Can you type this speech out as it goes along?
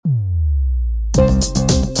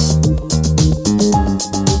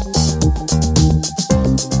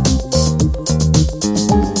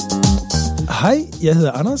Jeg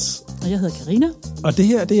hedder Anders. Og jeg hedder Karina. Og det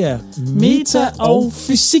her, det er Meta og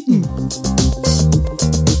Fysikken.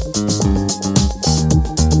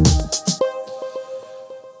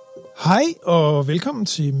 Hej og velkommen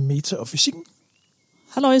til Meta og Fysikken.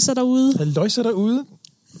 Halløjsa derude. Halløjsa derude.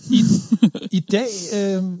 I dag,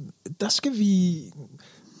 der skal vi...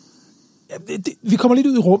 Ja, vi kommer lidt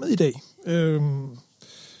ud i rummet i dag.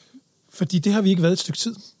 Fordi det har vi ikke været et stykke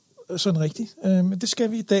tid. Sådan rigtigt. Men det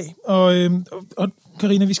skal vi i dag. Og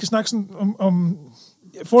Karina, vi skal snakke sådan om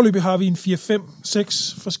foreløbig har vi en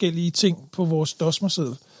 4-5-6 forskellige ting på vores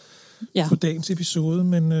dosmerseddel for dagens episode.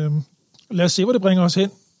 Men lad os se, hvor det bringer os hen.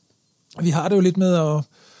 Vi har det jo lidt med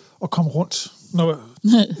at komme rundt,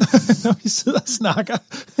 når vi sidder og snakker.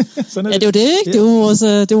 Sådan det er jo det, ikke?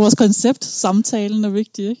 Det er vores koncept. Samtalen er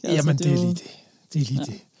vigtig, ikke? Altså, jamen, det er lige det. Det er lige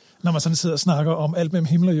det. Når man sådan sidder og snakker om alt mellem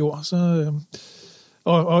himmel og jord, så...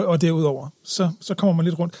 Og derudover, så kommer man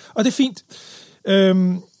lidt rundt. Og det er fint.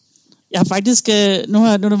 Jeg har faktisk, nu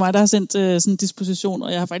er det mig, der har sendt sådan en disposition,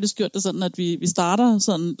 og jeg har faktisk gjort det sådan, at vi starter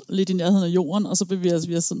sådan lidt i nærheden af jorden, og så bevæger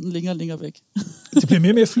vi os sådan længere og længere væk. Det bliver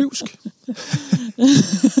mere og mere flyvsk.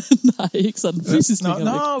 Nej, ikke sådan fysisk længere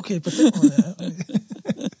væk. Okay, på den måde,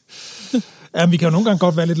 ja. Ja, vi kan jo nogle gange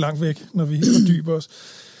godt være lidt langt væk, når vi fordyber os.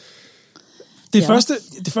 Det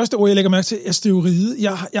første ord, jeg lægger mærke til, er asteroide.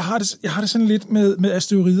 Jeg har det sådan lidt med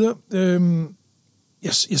asteroider.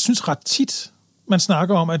 Jeg synes ret tit, man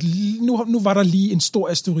snakker om, at nu var der lige en stor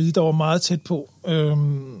asteroide, der var meget tæt på.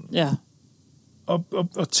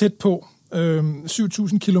 Og tæt på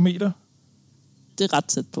 7.000 kilometer. Det er ret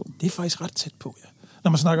tæt på. Det er faktisk ret tæt på, ja.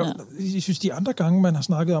 Når man snakker om, jeg synes, de andre gange, man har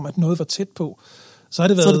snakket om, at noget var tæt på, så har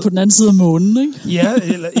det været... Så er det på den anden side af månen, ikke? Ja,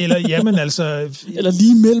 eller jamen altså... Eller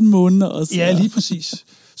lige mellem månen også. Ja, lige præcis.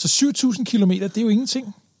 Så 7.000 kilometer, det er jo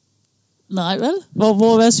ingenting. Nej, vel?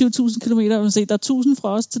 Hvor er 7.000 kilometer? Man se, der er 1.000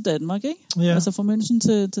 fra os til Danmark, ikke? Ja. Altså fra München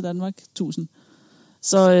til Danmark, 1.000.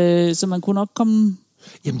 Så man kunne nok komme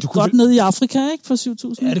godt ned i Afrika, ikke? For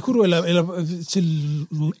 7.000. Ja, det kunne du, eller til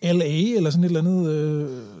LA, eller sådan et eller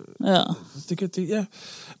andet. Ja.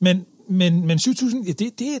 Men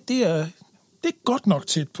 7.000, det er godt nok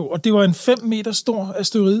tæt på, og det var en 5 meter stor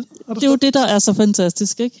asteroide. Det er jo det, der er så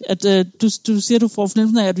fantastisk, ikke? At du siger, du får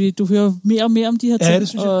fornemmelsen af, at du hører mere og mere om de her ting. Ja, det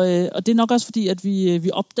synes jeg. Og det er nok også fordi, at vi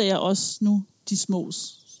opdager også nu de små,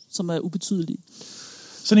 som er ubetydelige.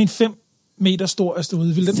 Sådan en 5 meter stor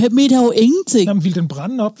asteroide. Vil den, 5 meter er jo ingenting. Jamen, vil den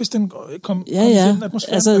brænde op, hvis den kom til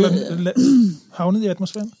atmosfæren, altså, eller havnede i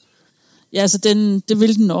atmosfæren? Ja, altså det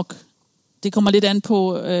vil den nok. Det kommer lidt an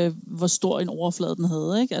på, hvor stor en overflade den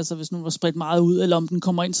havde, ikke? Altså hvis den var spredt meget ud, eller om den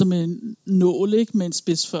kommer ind som en nål, ikke? Med en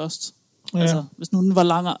spids først. Ja. Altså hvis nu den var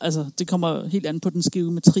lang, altså det kommer helt an på den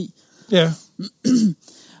geometri. Ja.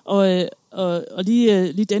 og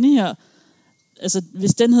lige denne her, altså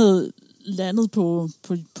hvis den havde landet på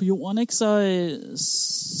jorden, ikke?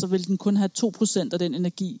 Så ville den kun have 2% af den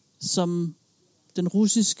energi, som den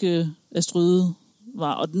russiske asteroide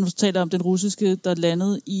var, og nu taler jeg om den russiske, der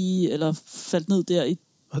landede eller faldt ned der i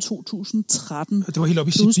 2013. Det var helt oppe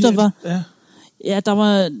i Sibirien. Der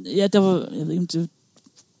var, jeg ved ikke om det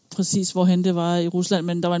præcis hvorhen det var i Rusland,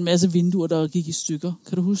 men der var en masse vinduer, der gik i stykker.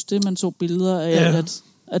 Kan du huske det? Man så billeder af,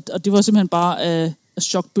 at det var simpelthen bare af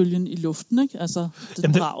chokbølgen i luften, ikke? Altså,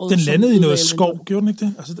 den landede i noget skov, gjorde den ikke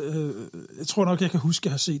det? Altså, jeg tror nok, jeg kan huske,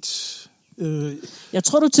 jeg har set... Jeg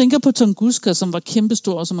tror, du tænker på Tunguska, som var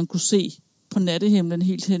kæmpestor, og som man kunne se på nattehimlen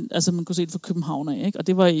helt hen, altså man kunne se det fra København af, ikke? Og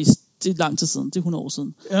det var det er lang tid siden, det er 100 år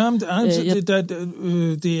siden. Ja, men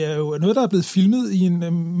det er jo noget, der er blevet filmet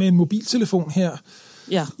med en mobiltelefon her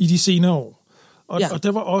i de senere år. Og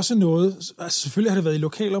der var også noget, altså selvfølgelig har det været i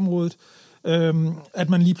lokalområdet, at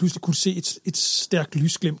man lige pludselig kunne se et stærkt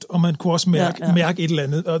lysglimt, og man kunne også mærke et eller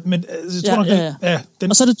andet. Men jeg tror nok,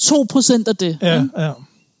 og så er det 2% af det. Ja.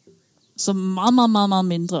 Så meget, meget, meget, meget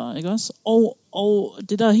mindre, ikke også? Og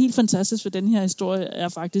det, der er helt fantastisk ved den her historie, er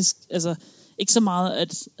faktisk, altså, ikke så meget,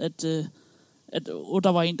 at der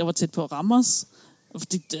var en, der var tæt på at ramme os.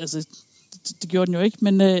 Det gjorde den jo ikke,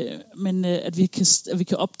 men at vi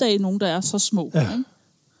kan opdage nogen, der er så små. Ja.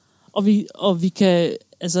 Ikke? Og vi kan,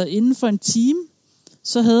 altså inden for en time,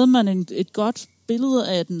 så havde man et godt billede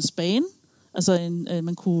af dens bane. Altså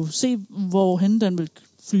man kunne se, hvorhen den ville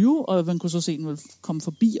flyve, og man kunne så se, at den ville komme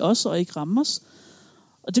forbi os og ikke ramme os.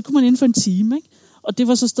 Og det kunne man inden for en time, ikke? Og det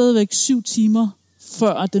var så stadigvæk 7 timer,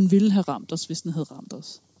 før at den ville have ramt os, hvis den havde ramt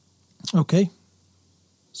os. Okay.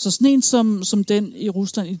 Så sådan en som den i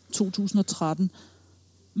Rusland i 2013,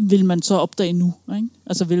 vil man så opdage nu, ikke?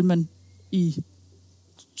 Altså vil man i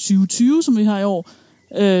 2020, som vi har i år,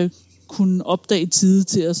 kunne opdage tid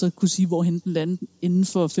til at så kunne sige, hvorhen den landede inden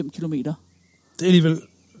for 5 kilometer. Det er alligevel,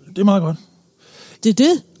 det er meget godt. Det er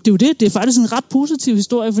det. Det er jo det. Det er faktisk en ret positiv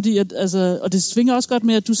historie, fordi at, altså, og det svinger også godt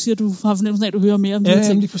med, at du siger, at du har fornemmelsen af, at du hører mere om de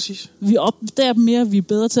ting. Lige præcis. Vi opdager dem mere, vi er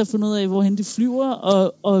bedre til at finde ud af, hvorhen de flyver,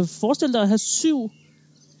 og forestil dig at have 7,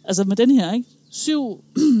 altså med den her, ikke?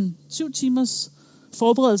 7 timers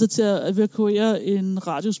forberedelse til at evakuere en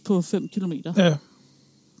radius på 5 kilometer. Ja.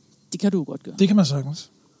 Det kan du jo godt gøre. Det kan man sagtens.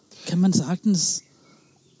 Kan man sagtens.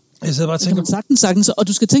 Jeg sidder bare og tænker kan man sagtens. Og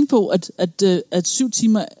du skal tænke på, at 7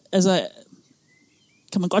 timer, altså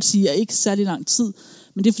kan man godt sige, er ikke særlig lang tid.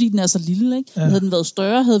 Men det er fordi, den er så lille, ikke? Ja. Havde den været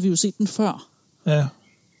større, havde vi jo set den før. Ja.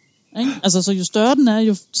 Ikke? Altså, så jo større den er,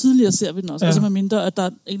 jo tidligere ser vi den også. Ja. Altså med mindre, at der er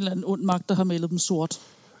en eller anden ond magt, der har malet dem sort.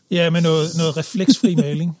 Ja, med noget refleksfri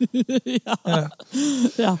maling.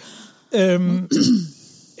 Ja.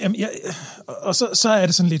 Jamen, og så er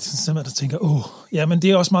det sådan lidt, så man der tænker, ja, men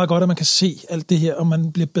det er også meget godt, at man kan se alt det her, og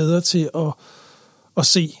man bliver bedre til at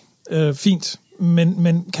se fint.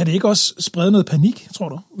 Men kan det ikke også sprede noget panik, tror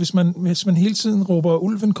du? Hvis man hele tiden råber,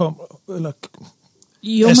 ulven kom, eller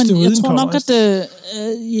jo, men jeg tror nok, at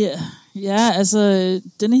altså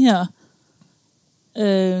denne her,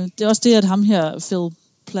 det er også det, at ham her, Phil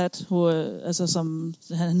Platt, altså som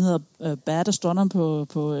han hedder Bad Astronomer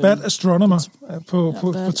på Bad Astronomer på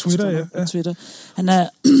Twitter, ja. På Twitter.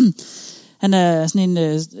 Han er sådan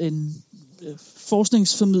en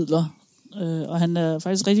forskningsformidler, og han er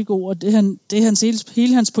faktisk rigtig god, og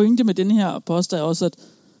hele hans pointe med den her post er også at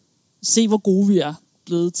se, hvor gode vi er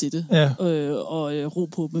blevet til det, ja. og ro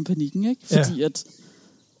på med panikken, ikke? Fordi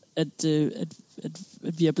at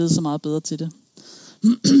vi er blevet så meget bedre til det.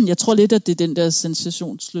 Jeg tror lidt, at det er den der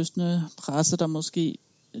sensationslystne presse, der måske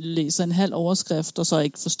læser en halv overskrift, og så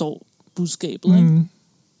ikke forstår budskabet. Ikke?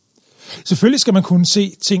 Selvfølgelig skal man kunne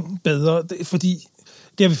se ting bedre, fordi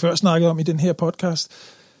det har vi før snakket om i den her podcast.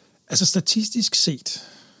 Altså statistisk set,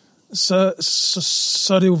 så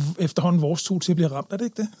er det jo efterhånden vores tur til at blive ramt, er det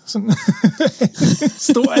ikke det? Sådan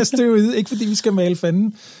stor asteroide, ikke fordi vi skal male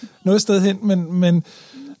fanden noget sted hen,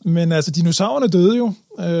 men altså dinosaurerne døde jo.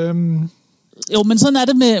 Jo, men sådan er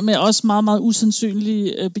det med også meget, meget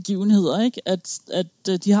usandsynlige begivenheder, ikke? At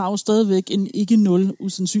de har jo stadigvæk en ikke-nul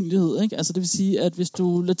usandsynlighed, ikke? Altså det vil sige, at hvis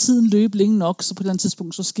du lader tiden løbe længe nok, så på et eller andet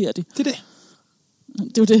tidspunkt, så sker det. Det er det.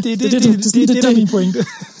 Det er jo det. Det er min pointe.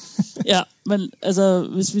 Ja, men altså,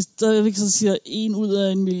 hvis vi stadigvæk så siger 1 ud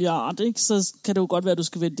af 1 milliard, ikke? Så kan det jo godt være, at du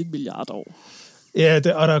skal vente 1 milliard år. Ja, og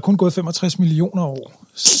der er kun gået 65 millioner år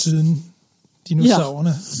siden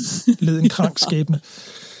dinosaurerne led en krank skæbne.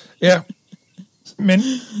 Ja. Men,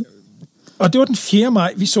 og det var den 4.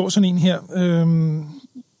 maj, vi så sådan en her.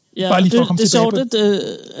 Bare lige for at komme tilbage på det.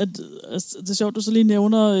 Det er sjovt, du så lige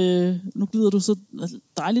nævner, nu glider du så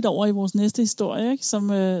dejligt over i vores næste historie, ikke? Som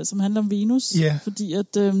handler om Venus. Yeah. Fordi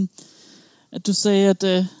at du sagde,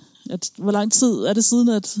 at hvor lang tid er det siden,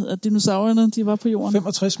 at dinosaurerne de var på jorden?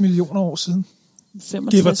 65 millioner år siden.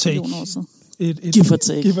 65 millioner år siden. Give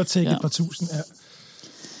or take et par tusind, ja.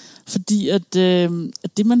 Fordi at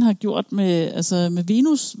det man har gjort med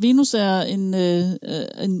Venus er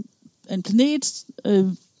en planet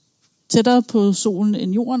tættere på solen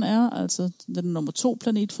end jorden er, altså den nummer 2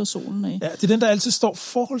 planet for solen af. Ja, det er den, der altid står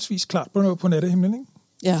forholdsvis klart på nattehimlen, ikke?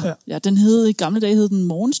 Ja, den hed i gamle dage den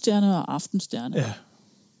morgenstjerne og aftenstjerne. Ja.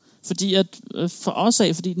 Fordi at for os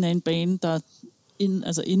fordi den er en bane, der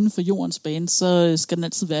inden for jordens bane, så skal den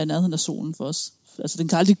altid være i nærheden af solen for os. Altså den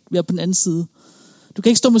kan aldrig være på den anden side. Du kan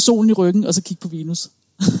ikke stå med solen i ryggen og så kigge på Venus.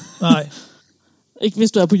 Nej. Ikke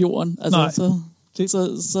hvis du er på jorden. Altså, nej.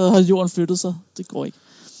 Så har jorden flyttet sig. Det går ikke.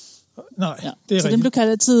 Nej, ja. det er så rigtigt. den blev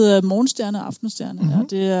kaldt altid morgenstjerne og aftenstjerne. Mm-hmm.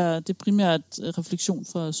 Ja, det er primært refleksion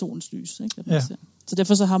fra solens lys. Ikke? Ja. Så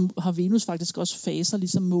derfor så har Venus faktisk også faser,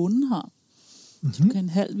 ligesom månen har. Mm-hmm. Så du kan en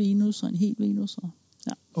halv Venus og en hel Venus. Og,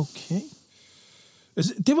 ja. Okay.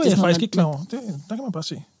 Altså, det var jeg faktisk ikke klar over. Der kan man bare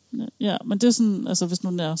se. Ja, men det er sådan, altså hvis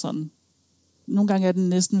nu er sådan, nogle gange er den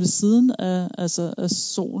næsten ved siden af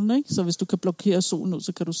solen, ikke? Så hvis du kan blokere solen ud,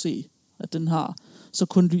 så kan du se, at den har så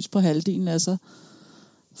kun lys på halvdelen af sig.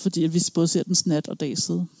 Fordi at vi både ser dens nat- og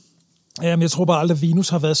dagside. Ja, men jeg tror bare aldrig, at Venus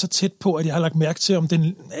har været så tæt på, at jeg har lagt mærke til, om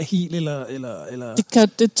den er hel eller...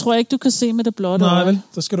 Det tror jeg ikke, du kan se med det blotte øje. Nej, vel?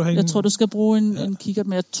 Så skal du have Jeg tror, du skal bruge en kikkert,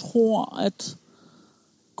 men jeg tror, at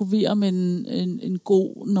gå videre med en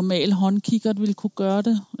god, normal håndkikkert ville kunne gøre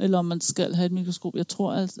det, eller om man skal have et mikroskop.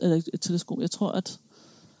 Eller et teleskop.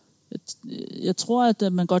 Jeg tror,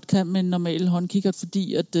 at man godt kan med en normal håndkikkert,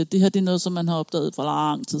 fordi at det her det er noget, som man har opdaget for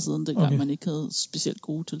lang tid siden, dengang man ikke havde specielt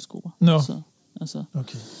gode teleskoper. No. Så, altså.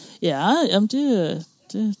 Okay. Ja, jamen det er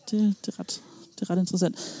ret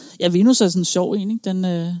interessant. Ja, Venus er sådan sjov egentlig.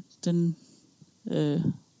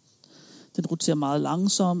 Den roterer meget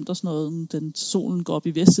langsomt og sådan noget. Solen går op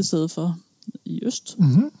i vest i stedet for. i øst.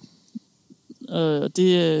 Mm-hmm.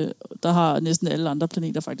 Der har næsten alle andre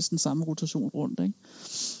planeter faktisk den samme rotation rundt, ikke?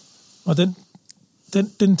 Og den...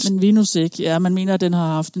 Men Venus ikke. Ja, man mener, at den har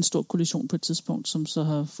haft en stor kollision på et tidspunkt, som så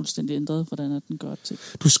har fuldstændig ændret, hvordan den gør til.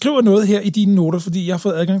 Du skriver noget her i dine noter, fordi jeg har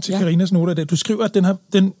fået adgang til Karinas noter i dag. Du skriver, at den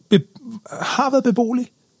har været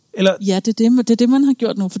beboelig? Eller? Ja, det er det, man har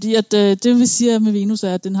gjort nu. Fordi at, det vi siger med Venus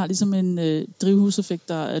er, at den har ligesom en drivhuseffekt,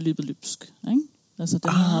 der er løbet løbsk. Ikke? Altså,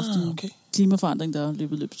 den har haft en klimaforandring, der er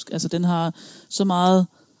løbet løbsk. Altså, den har så meget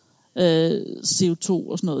CO2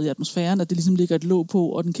 og sådan noget i atmosfæren, at det ligesom ligger et låg på,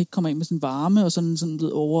 og den kan ikke komme af med sin varme, og sådan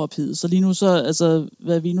blevet overophedet. Så lige nu så, altså,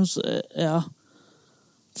 hvad Venus er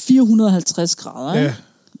 450 grader, ikke?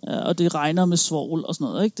 Og det regner med svovl og sådan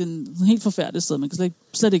noget, ikke? Det er en helt forfærdelig sted. Man kan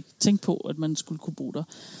slet ikke tænke på, at man skulle kunne bo der.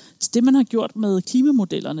 Så det, man har gjort med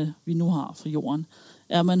klimamodellerne, vi nu har fra Jorden,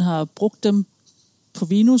 er, at man har brugt dem på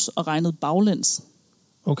Venus og regnet baglæns.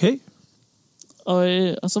 Okay.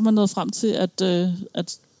 Og så er man nået frem til,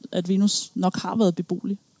 at Venus nok har været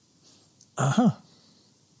beboelig. Aha.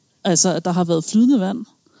 Altså, at der har været flydende vand.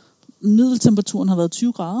 Middeltemperaturen har været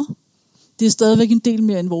 20 grader. Det er stadigvæk en del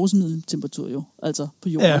mere end vores middeltemperatur jo, altså på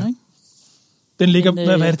jorden, ikke? Den ligger,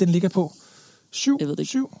 hvad er det, den ligger på? 7? Jeg ved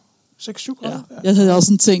det ikke. 6-7 grader? Ja. Jeg havde også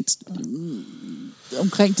sådan tænkt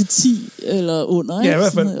omkring de 10 eller under, ikke? Ja, i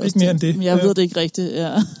hvert fald ikke mere end det. Men jeg ved det ikke rigtigt,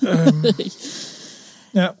 ja.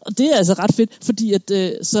 Ja. Og det er altså ret fedt, fordi at,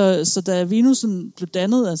 så da Venus blev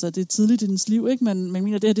dannet, altså det er tidligt i dens liv, ikke? Men man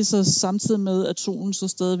mener, det her det er så samtidig med, at solen så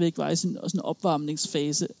stadigvæk var i sin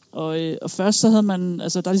opvarmningsfase. Og først så havde man,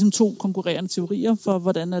 altså der er ligesom 2 konkurrerende teorier for,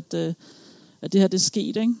 hvordan at det her det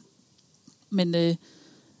skete, ikke? Men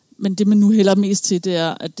det man nu hælder mest til, det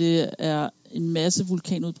er, at det er en masse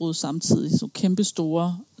vulkanudbrud samtidig, så kæmpe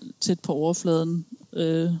store, tæt på overfladen,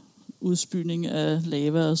 udspyning af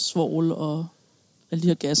lava og svovl og alle de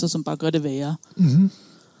her gasser, som bare gør det værre,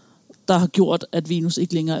 der har gjort, at Venus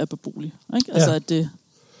ikke længere er beboelig. Ikke? Altså, at det,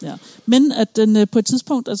 men at den på et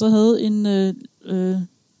tidspunkt altså havde en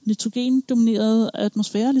nitrogen-domineret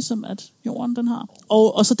atmosfære, ligesom at jorden den har.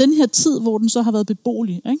 Og så den her tid, hvor den så har været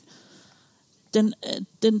beboelig, ikke?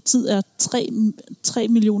 Den tid er 3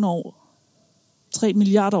 millioner år. 3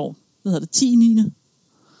 milliarder år. Hvad hedder det? 10/9.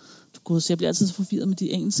 Gud, så jeg bliver altid så forvirret med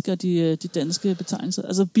de engelske og de danske betegnelser.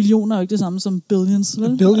 Altså, billioner er jo ikke det samme som billions,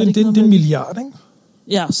 vel? Billion, det er en milliard, ikke?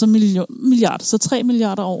 Ja, så milliard. Så 3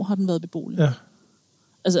 milliarder år har den været beboelig. Ja.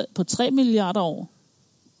 Altså, på 3 milliarder år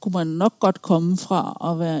kunne man nok godt komme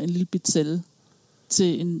fra at være en lille bit celle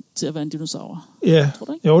til at være en dinosaur. Ja, tror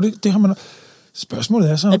du ikke? Jo, det har man. Spørgsmålet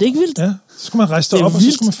er så... Er det ikke vildt? Ja, så skulle man rejse op, og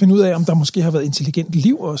så skulle man finde ud af, om der måske har været intelligent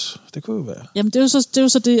liv også. Det kunne jo være. Jamen, det er jo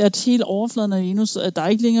så det, at hele overfladen af Venus, at der er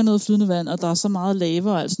ikke længere noget flydende vand, og der er så meget lava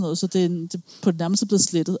og alt sådan noget, så det på det nærmeste blevet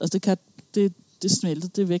slettet. Altså, det er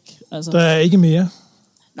smeltet, det er væk. Altså. Der er ikke mere?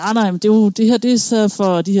 Nej, men det er jo det her, det er så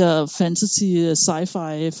for de her fantasy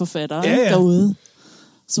sci-fi forfattere derude,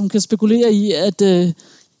 som kan spekulere i,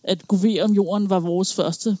 at Gud ved, om jorden var vores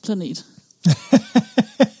første planet.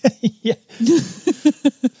 Ja.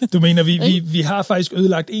 Du mener, vi har faktisk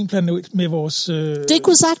ødelagt en planet med vores det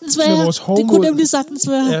kunne sagtens være. Med vores hovmod. Det kunne nemlig sagtens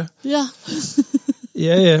være. Ja.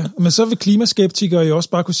 Ja. Men så vil klimaskeptikere jo også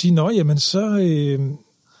bare kunne sige, nå, jamen så... det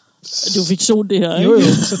er jo fiktion, det her, ikke? Jo,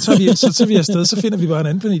 så tager vi afsted, så finder vi bare en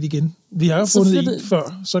anden planet igen. Vi har jo fundet en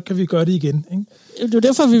før, så kan vi gøre det igen, ikke? Det er jo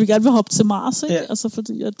derfor, vi vil gerne vil hoppe til Mars, ikke? Ja. Altså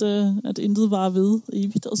fordi, at intet var ved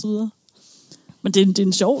evigt og så videre. Men det er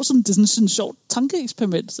en sjov, sådan, det er sådan en sjov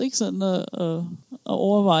tankeeksperiment, ikke? Sådan at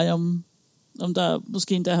overveje, om der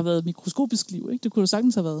måske endda har været mikroskopisk liv, ikke? Det kunne jo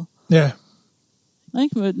sagtens have været. Ja.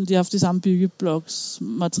 Ikke? De har haft de samme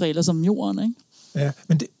byggebloksmaterialer som jorden, ikke? Ja,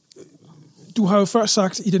 men du har jo før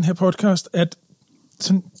sagt i den her podcast, at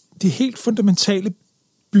sådan, de helt fundamentale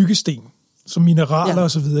byggesten, som mineraler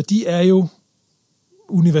og så videre, de er jo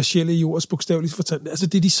universelle i jordens bogstaveligt fortalt. Altså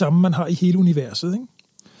det er de samme, man har i hele universet, ikke?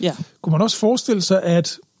 Ja. Kunne man også forestille sig,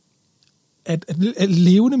 at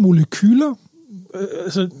levende molekyler,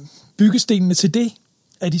 altså byggestenene til det,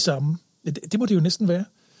 er de samme? Det må det jo næsten være.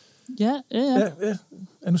 Ja.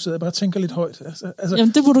 Nu sidder jeg bare og tænker lidt højt. Altså,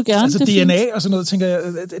 jamen, det må du gerne. Altså DNA fint. Og sådan noget, tænker jeg,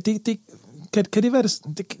 kan det være det?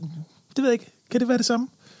 Det ved jeg ikke. Kan det være det samme?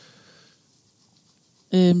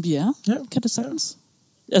 Ja, kan det sagtens.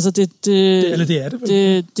 Altså eller det er det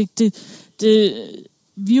vel?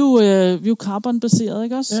 Vi er jo carbon-baseret,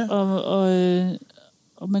 ikke også? Ja.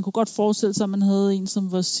 Og man kunne godt forestille sig, at man havde en,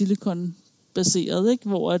 som var silikon-baseret, ikke?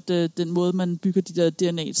 Hvor at den måde, man bygger de der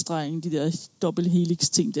DNA-strenge, de der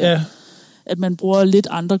dobbelt-helix-ting der, at man bruger lidt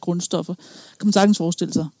andre grundstoffer, kan man sagtens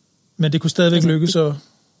forestille sig. Men det kunne stadigvæk lykkes at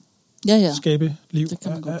skabe liv. Det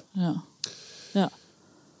kan man godt, ja.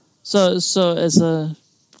 Så altså,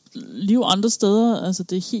 liv andre steder, altså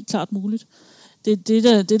det er helt klart muligt.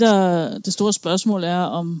 Det store spørgsmål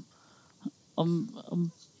er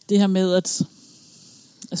om det her med, at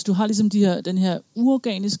altså, du har ligesom den her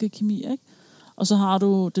uorganiske kemi, ikke? Og så har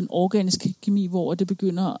du den organiske kemi, hvor det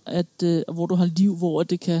begynder hvor du har liv, hvor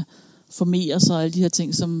det kan formere sig, og alle de her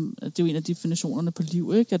ting, som det er jo en af definitionerne på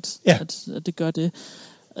liv, ikke? At det gør det.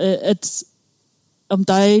 At om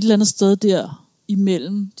der er et eller andet sted der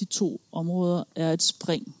imellem de to områder, er et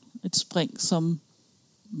spring, som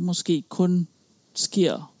måske kun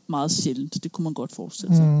sker meget sjældent. Det kunne man godt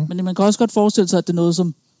forestille sig. Men man kan også godt forestille sig, at det er noget,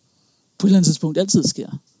 som på et eller andet tidspunkt altid sker.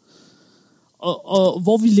 Og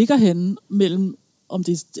hvor vi ligger henne mellem, om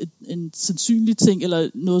det er en sandsynlig ting, eller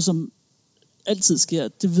noget, som altid sker,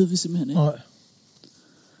 det ved vi simpelthen ikke. Nej.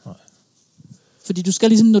 Fordi du skal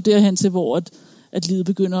ligesom nå derhen til, hvor at livet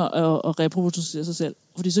begynder at reproducere sig selv.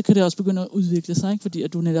 Fordi så kan det også begynde at udvikle sig, ikke? Fordi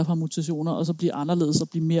at du netop har mutationer, og så bliver anderledes, og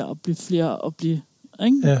bliver mere, og bliver flere, og bliver,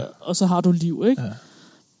 ikke? Ja. Og så har du liv, ikke? Ja.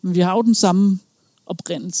 Men vi har jo den samme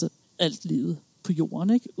oprindelse, alt livet på jorden,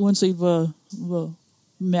 ikke? Uanset hvor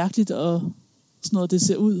mærkeligt og sådan noget det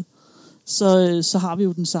ser ud, så har vi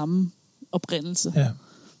jo den samme oprindelse. Ja.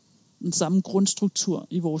 Den samme grundstruktur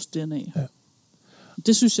i vores DNA. Ja.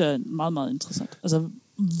 Det synes jeg er meget, meget interessant. Altså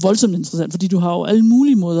voldsomt interessant, fordi du har jo alle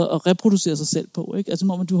mulige måder at reproducere sig selv på, ikke?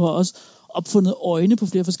 Altså du har også opfundet øjne på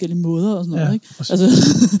flere forskellige måder og sådan noget, ikke?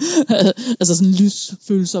 Altså sådan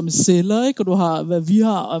lysfølsomme celler, ikke? Og du har, hvad vi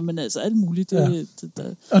har, men altså alt muligt. Og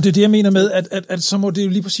det er det, jeg mener med, at så må det jo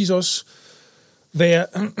lige præcis også være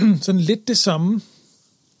sådan lidt det samme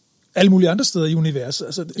alle mulige andre steder i universet.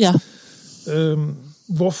 Altså,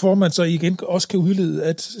 hvorfor man så igen også kan udlede,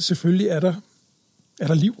 at selvfølgelig er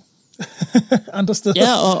der liv andre steder.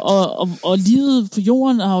 Ja, og livet på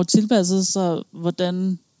jorden har jo tilpasset sig,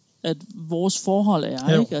 hvordan at vores forhold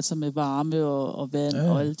er, ikke? Altså med varme og vand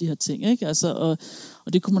og alle de her ting, ikke? Altså,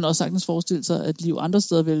 og det kunne man også sagtens forestille sig, at liv andre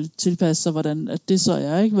steder vil tilpasse sig, hvordan at det så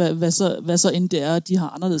er, ikke? Hvad så end det er, at de har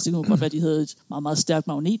anderledes. Det kunne godt være, at de havde et meget, meget stærkt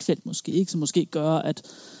magnetfelt måske, ikke? Som måske gør,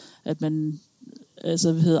 at man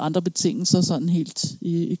havde andre betingelser sådan helt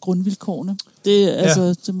i grundvilkårene. Det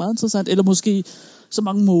er meget interessant. Eller måske så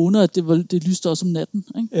mange måneder, at det lyste også om natten.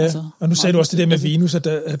 Ikke? Ja, altså, og nu sagde du også det der med Venus,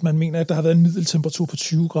 at man mener, at der har været en middeltemperatur på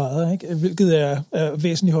 20 grader, ikke? Hvilket er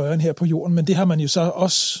væsentligt højere end her på jorden, men det har man jo så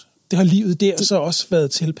også, det har livet der så også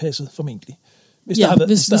været tilpasset formentlig. Hvis der har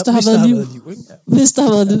været liv. Ikke? Ja. Hvis der har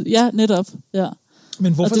været liv, ja, netop. Ja.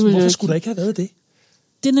 Men hvorfor skulle der ikke have været det?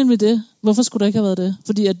 Det er nemlig det. Hvorfor skulle der ikke have været det?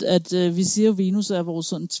 Fordi at vi siger, at Venus er vores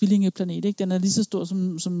sådan tvillingeplanet, ikke? Den er lige så stor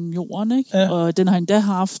som jorden, ikke? Ja. Og den har endda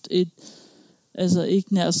haft et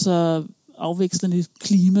ikke nær så afvekslende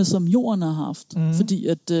klima, som jorden har haft. Fordi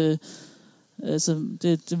at det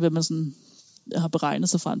vil man sådan har beregnet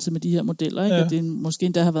sig frem til med de her modeller, ikke? At det måske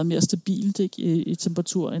endda har været mere stabilt, ikke? I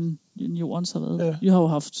temperatur, end jordens har været. Ja. Vi har jo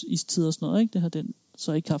haft istider og sådan noget, ikke? Det har den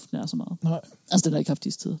så ikke haft nær så meget. Nej. Altså den har ikke haft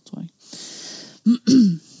istider, tror jeg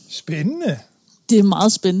ikke. Spændende. Det er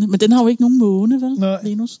meget spændende, men den har jo ikke nogen måne, vel? Nej.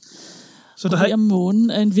 Venus. Så der månen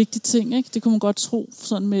er en vigtig ting, ikke? Det kunne man godt tro,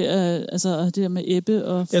 sådan med det der med ebbe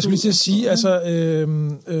og flod. Jeg skulle lige til at sige,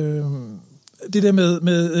 det der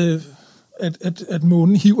med at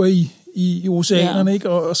månen hiver i oceanerne, ikke?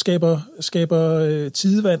 Og skaber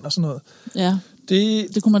tidevand og sådan noget. Ja.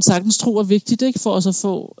 Det kunne man sagtens tro er vigtigt, ikke? For os at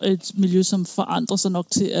få et miljø, som forandrer sig nok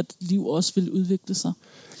til, at liv også vil udvikle sig.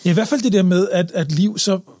 Ja, i hvert fald det der med, at liv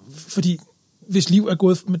så, fordi hvis liv er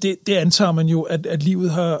gået, men det antager man jo, at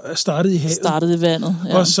livet har startet i havet. Startet i vandet,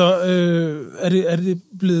 ja. Og så er det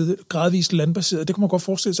blevet gradvist landbaseret. Det kan man godt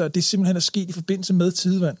forestille sig, at det simpelthen er sket i forbindelse med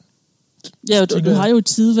tidevand. Ja, du har jo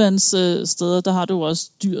tidevandssteder, der har du også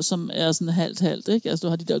dyr, som er sådan halvt, ikke? Altså du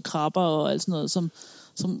har de der krabber og alt sådan noget,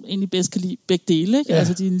 som egentlig bedst kan lide begge dele, ikke? Ja.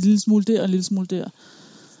 Altså de er en lille smule der og en lille smule der.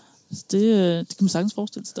 Det kan man sagtens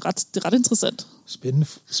forestille sig. Det er ret interessant.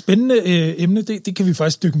 Spændende emne, det kan vi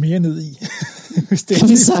faktisk dykke mere ned i. Hvis det kan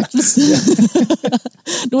vi sagtens.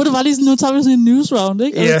 Nu er det bare lige sådan, nu tager vi sådan en news round,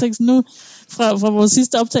 ikke? Og jeg tænkte sådan, nu fra vores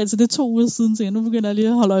sidste optagelse, det er 2 uger siden, så nu begynder jeg lige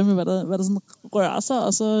at holde øje med, hvad der sådan rører sig,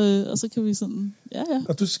 og så kan vi sådan,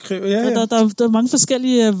 Og du skriver, Der er mange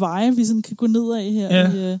forskellige veje, vi sådan kan gå ned af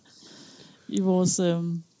her i vores...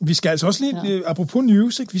 Vi skal altså også lige, apropos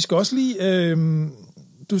news, ikke? Vi skal også lige...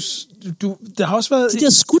 der har også været... De der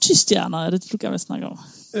Scuti-stjerner, er det du gerne vil snakke om?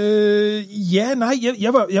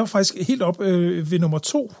 Jeg var faktisk helt op ved nummer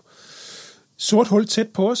 2. Sort hul tæt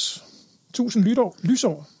på os. 1000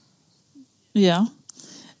 lysår. Ja.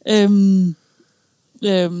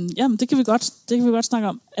 Jamen, det kan vi godt snakke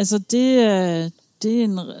om. Altså, det er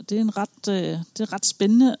en ret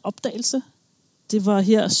spændende opdagelse. det var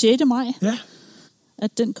her 6. maj,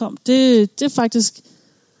 at den kom. Det er faktisk,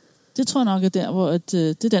 det tror jeg nok er der, hvor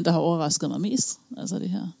det er den, der har overrasket mig mest. Altså det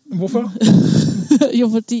her. Hvorfor? Jo,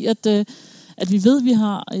 fordi at vi ved, at vi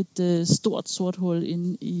har et stort sort hul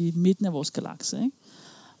inde i midten af vores galakse,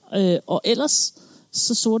 ikke? Og ellers,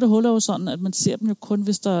 så sorte huller er jo sådan, at man ser dem jo kun,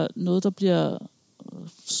 hvis der er noget, der bliver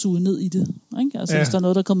suget ned i det. Ikke? Altså hvis der er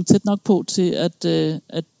noget, der kommer tæt nok på til, at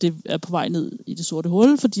det er på vej ned i det sorte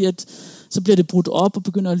hul, fordi at så bliver det brudt op og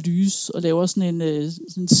begynder at lyse og laver sådan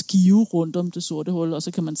en skive rundt om det sorte hul, og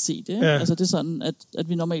så kan man se det. Ikke? Altså det er sådan, at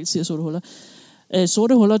vi normalt ser sorte huller.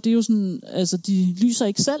 Sorte huller, det er jo sådan, altså de lyser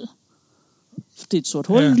ikke selv. Det er et sort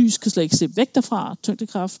hul. Lys kan slet ikke se væk derfra.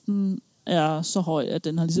 Tyngdekraften er så høj, at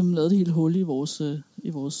den har ligesom lavet det hele hul i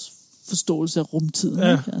vores forståelse af rumtiden.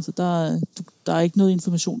 Ikke? Altså der er ikke noget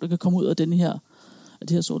information, der kan komme ud af det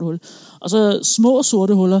her sorte hul. Og så små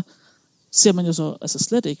sorte huller ser man jo så altså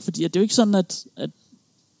slet ikke, fordi det er jo ikke sådan, at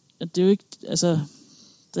det er jo ikke, altså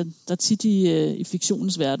der er tit i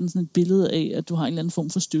fiktionens verden sådan et billede af, at du har en eller anden form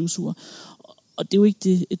for støvsuger. Og det er jo ikke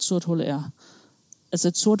det, et sort hul er. Altså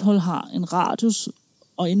et sort hul har en radius,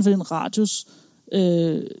 og inden for den radius,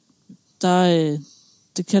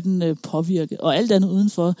 det kan den påvirke. Og alt andet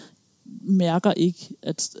udenfor mærker ikke,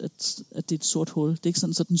 at det er et sort hul. Det er ikke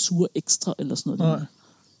sådan, at den suger ekstra eller sådan noget. Nej.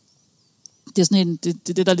 Det er sådan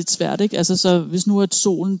det, der er lidt svært, ikke? Altså så hvis nu at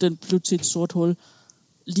solen den blev til et sort hul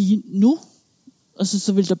lige nu, og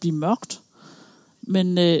så vil der blive mørkt.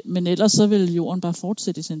 Men ellers så vil jorden bare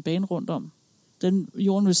fortsætte i sin bane rundt om.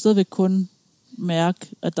 Jorden vil stadigvæk kun mærke,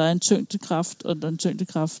 at der er en tyngdekraft, og der er en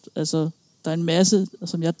tyngdekraft, altså der er en masse,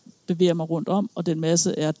 som jeg bevæger mig rundt om, og den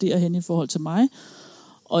masse er derhen i forhold til mig,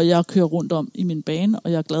 og jeg kører rundt om i min bane,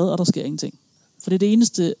 og jeg er glad, og der sker ingenting. For det er det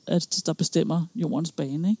eneste, der bestemmer jordens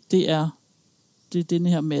bane, ikke? Det er den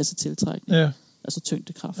her masse tiltrækning, altså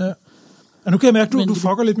tyngdekraft. Ja. Og nu kan jeg mærke, du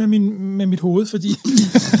fucker lidt med mit hoved, fordi...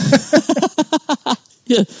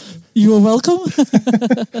 You are welcome.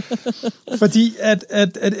 Fordi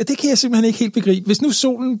at det kan jeg simpelthen ikke helt begribe. Hvis nu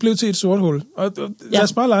solen blev til et sort hul, og lad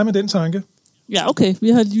os bare lege med den tanke. Ja, okay. Vi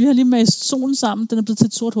har lige mast solen sammen. Den er blevet til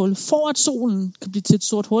et sort hul. For at solen kan blive til et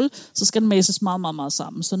sort hul, så skal den mases meget, meget, meget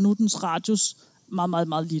sammen. Så nu er dens radius meget, meget,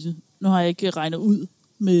 meget lille. Nu har jeg ikke regnet ud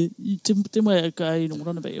med... Det må jeg gøre i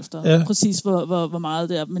noterne bagefter. Ja. Præcis, hvor meget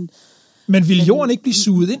det er. Men vil jorden ikke blive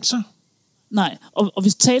suget ind så? Nej, og vi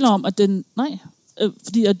taler om, at den... Nej,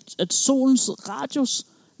 fordi at solens radius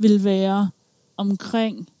vil være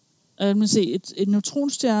omkring... Man se, et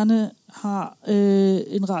neutronstjerne har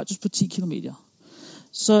en radius på 10 km.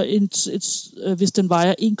 Så hvis den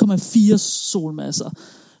vejer 1,4 solmasser,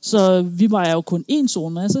 så vi vejer jo kun 1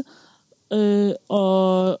 solmasse,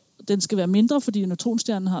 og den skal være mindre, fordi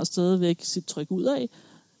neutronstjernen har stadigvæk sit tryk udad,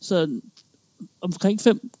 så omkring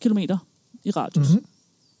 5 km i radius. Mm-hmm.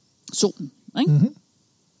 Solen, ikke? Mm-hmm.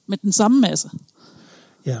 Med den samme masse.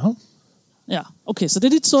 Ja. Ja, okay, så det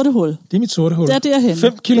er dit sorte hul. Det er mit sorte hul. Det er derhen.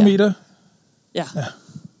 5 kilometer. Ja.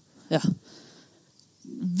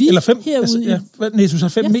 Eller 5, nej, du sagde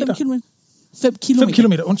 5 meter. 5 kilometer. 5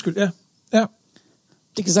 kilometer, undskyld, ja.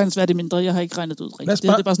 Det kan sagtens være det mindre, jeg har ikke regnet ud rigtigt. Det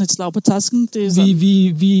er bare sådan et slag på tasken. Det er sådan,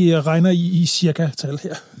 vi regner i cirka-tal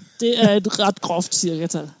her. Det er et ret groft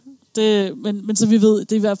cirka-tal. Men så vi ved,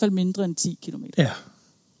 det er i hvert fald mindre end 10 kilometer. Ja.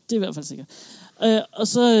 Det er i hvert fald sikkert. Og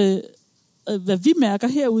så, hvad vi mærker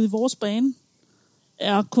herude i vores bane,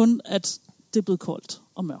 er kun, at det er blevet koldt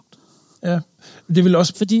og mørkt. Ja, det vil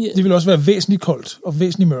også være væsentligt koldt og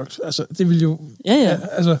væsentligt mørkt. Altså, det vil jo... Ja.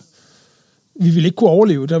 Altså, vi vil ikke kunne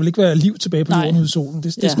overleve. Der vil ikke være liv tilbage på jorden ude i solen.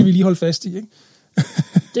 Det skal vi lige holde fast i, ikke?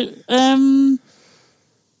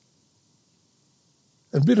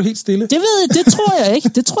 Bliver du helt stille? Det tror jeg ikke.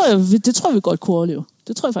 Det tror jeg, vi godt kunne overleve.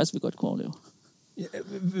 Det tror jeg faktisk, vi godt kunne overleve.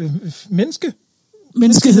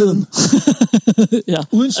 Menneskeheden. Ja.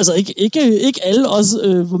 Altså ikke alle os.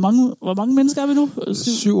 Hvor mange mennesker er vi nu?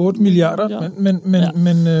 7-8 milliarder. Ja.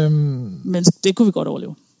 Men det kunne vi godt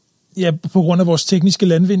overleve. Ja, på grund af vores tekniske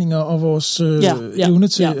landvindinger og vores evne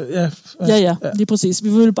til... Ja, lige præcis. Vi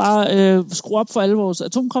vil bare skrue op for alle vores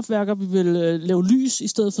atomkraftværker. Vi vil lave lys i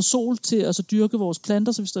stedet for sol til at dyrke vores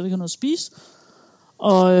planter, så vi stadigvæk har noget at spise.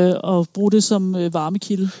 Og bruge det som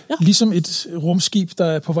varmekilde. Ja. Ligesom et rumskib, der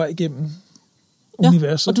er på vej igennem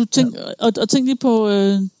universet. Og du tænk lige på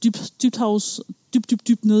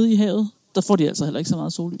dybt nede i havet. Der får de altså heller ikke så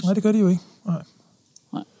meget sollys. Nej, det gør de jo ikke.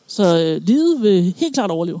 Nej. Så livet vil helt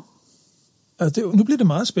klart overleve. Altså, nu bliver det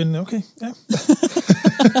meget spændende, okay. Ja.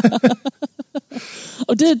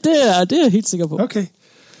 Og det er jeg helt sikker på. Okay.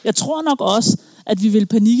 Jeg tror nok også, at vi vil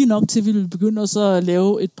panikke nok til, at vi vil begynde at så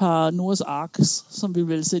lave et par Noahs Arks, som vi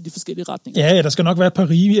vil sætte i forskellige retninger. Ja, der skal nok være et par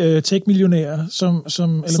tech-millionærer,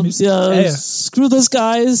 som siger, screw this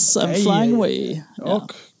guys, I'm flying away.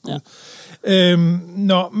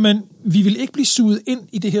 Men vi vil ikke blive suget ind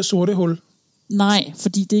i det her sorte hul. Nej,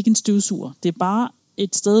 fordi det er ikke en støvsuger. Det er bare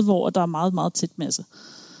et sted, hvor der er meget, meget tæt masse.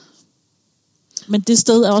 Men det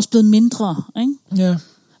sted er også blevet mindre, ikke? Ja.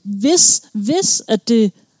 Hvis at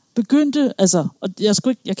det begyndte, altså, og jeg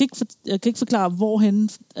kan ikke forklare, hvorhen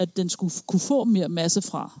at den skulle kunne få mere masse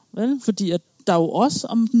fra, vel? Fordi at der er jo også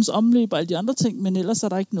om dens omløb og alle de andre ting, men ellers er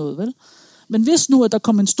der ikke noget, vel? Men hvis nu, at der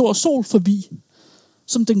kom en stor sol forbi,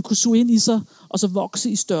 som den kunne suge ind i sig, og så vokse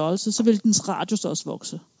i størrelse, så ville dens radius også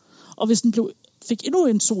vokse. Og hvis den fik endnu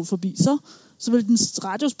en sol forbi, så ville dens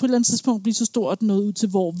radius på et eller andet tidspunkt blive så stor, at den nåede ud til,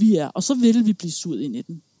 hvor vi er, og så ville vi blive suget ind i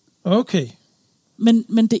den. Okay.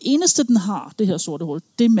 Men det eneste, den har, det her sorte hul,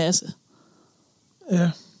 det er masse.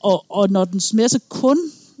 Ja. Og når dens masse kun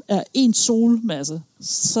er en solmasse,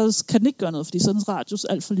 så kan den ikke gøre noget, fordi så er dens radius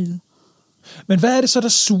alt for lille. Men hvad er det så, der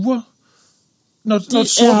suger? Når et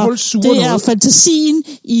sort hul suger noget? Det er fantasien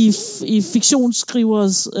i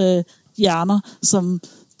fiktionsskrivers hjerner, som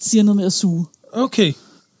siger noget med at suge. Okay.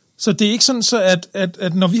 Så det er ikke sådan, så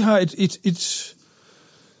at når vi har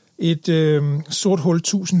et sort hul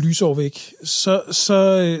 1000 lysår væk, så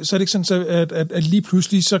er det ikke sådan, så at lige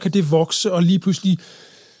pludselig, så kan det vokse, og lige pludselig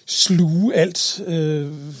sluge alt,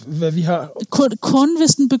 hvad vi har. Kun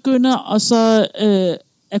hvis den begynder at så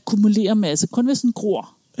akkumulere masse. Kun hvis den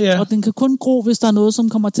gror. Ja. Og den kan kun gro, hvis der er noget, som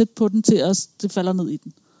kommer tæt på den, til at det falder ned i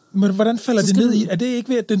den. Men hvordan falder det ned i? Er det ikke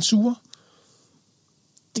ved, at den suger?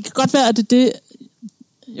 Det kan godt være, at det...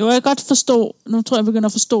 Jo, jeg kan godt forstå... Nu tror jeg begynder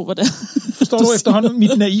at forstå, hvad det er. Forstår du efterhånden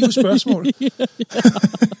mit naive spørgsmål?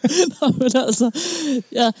 Nå, men altså...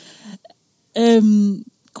 Ja.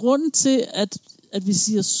 Grunden til, at vi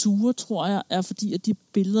siger suger, tror jeg, er fordi, at de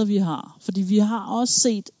billeder, vi har... Fordi vi har også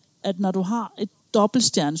set, at når du har et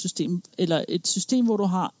dobbeltstjernesystem, eller et system, hvor du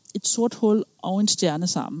har et sort hul og en stjerne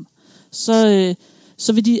sammen, så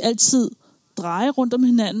vil de altid dreje rundt om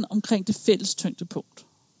hinanden omkring det fælles tyngdepunkt.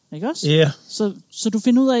 Ikke også? Ja. Yeah. Så du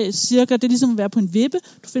finder ud af cirka, det er ligesom at være på en vippe,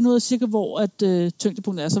 du finder ud af cirka, hvor at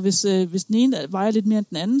tyngdepunktet er. Så hvis den ene vejer lidt mere end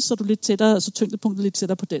den anden, så er du lidt tættere, så tyngdepunktet lidt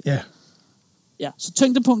tættere på den. Ja. Ja, så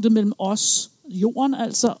tyngdepunktet mellem os, jorden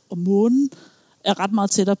altså, og månen, er ret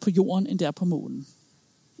meget tættere på jorden, end det er på månen.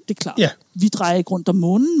 Det er klart. Ja. Vi drejer ikke rundt om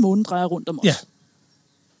månen drejer rundt om os. Ja.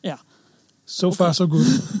 Ja. So far, so good.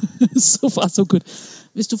 So far, so good.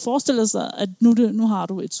 Hvis du forestiller sig, at nu har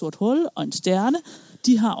du et sort hul og en stjerne,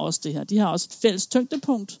 de har også det her. De har også et fælles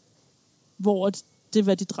tyngdepunkt, hvor det er,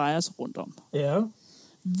 hvad de drejer sig rundt om. Ja.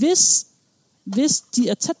 Hvis de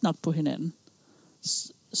er tæt nok på hinanden,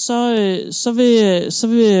 så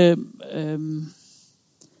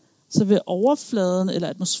vil overfladen eller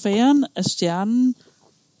atmosfæren af stjernen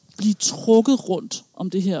blive trukket rundt om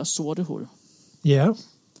det her sorte hul. Ja.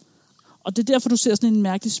 Og det er derfor, du ser sådan en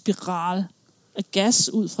mærkelig spiral af gas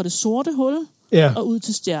ud fra det sorte hul og ud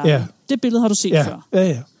til stjernen. Ja. Det billede har du set før. Ja,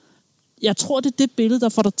 ja. Jeg tror, det er det billede, der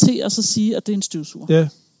får dig til at så sige, at det er en støvsuger. Ja.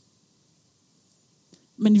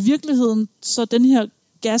 Men i virkeligheden, så den her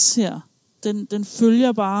gas her, den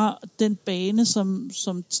følger bare den bane,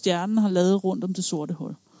 som stjernen har lavet rundt om det sorte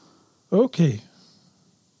hul. Okay.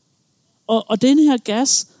 Og den her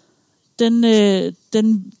gas,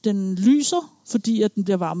 den lyser, fordi at den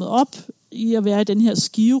bliver varmet op i at være i den her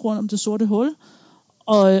skive rundt om det sorte hul.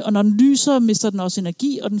 Og når den lyser, mister den også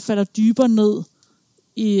energi, og den falder dybere ned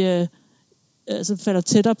altså falder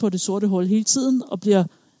tættere på det sorte hul hele tiden, og bliver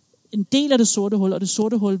en del af det sorte hul, og det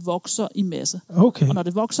sorte hul vokser i masse. Okay. Og når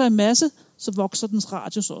det vokser i masse, så vokser dens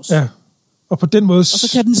radius også. Ja. Og på den måde... Og så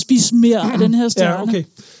kan den spise mere af den her stjerne. Ja, okay.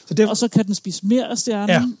 Og så kan den spise mere af stjernen.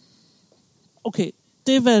 Ja. Okay,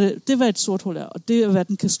 det er hvad et sort hul er, og det er, hvad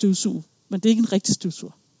den kan støvsuge. Men det er ikke en rigtig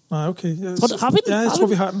støvsuger. Nej, okay. Har vi den? Ja, jeg tror,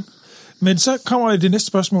 vi har den. Men så kommer det næste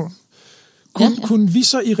spørgsmål. Kunne vi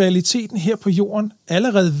så i realiteten her på jorden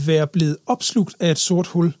allerede være blevet opslugt af et sort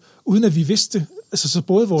hul, uden at vi vidste det? Altså så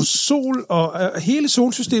både vores sol og hele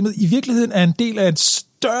solsystemet i virkeligheden er en del af et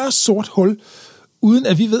større sort hul, uden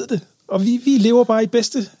at vi ved det. Og vi lever bare i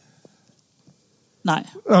bedste... Nej.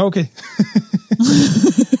 Okay.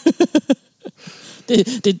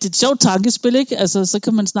 Det er et sjovt tankespil, ikke? Altså, så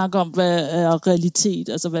kan man snakke om, hvad er realitet,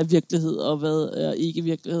 altså hvad er virkelighed, og hvad er ikke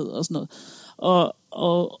virkelighed, og sådan noget.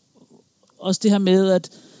 Og også det her med,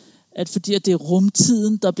 at fordi at det er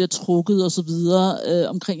rumtiden, der bliver trukket og så videre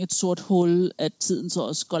omkring et sort hul, at tiden så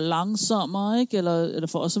også går langsommere, ikke? Eller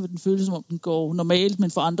for os så vil den føles, som om den går normalt,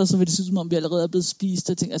 men for andre så vil det se ud, som om vi allerede er blevet spist.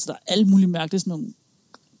 Jeg tænker, altså der er alle mulige mærkelige sådan nogle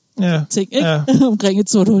ting, ikke? Ja. Omkring et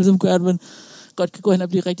sort hul, som gør, at man godt kan gå hen og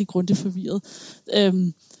blive rigtig grundigt forvirret.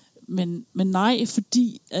 Men nej,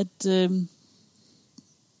 fordi at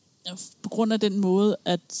på grund af den måde,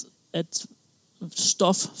 at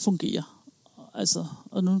stof fungerer. Altså,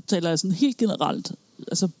 og nu taler jeg sådan helt generelt,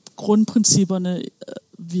 altså grundprincipperne,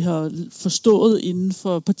 vi har forstået inden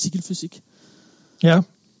for partikelfysik. Ja.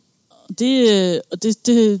 Det er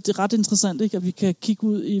ret interessant, ikke? At vi kan kigge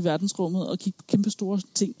ud i verdensrummet og kigge på kæmpe store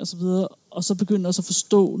ting og så videre, og så begynde også at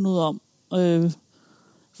forstå noget om,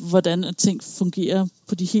 hvordan ting fungerer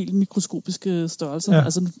på de helt mikroskopiske størrelser. Ja.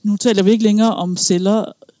 Altså nu taler vi ikke længere om celler,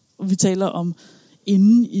 vi taler om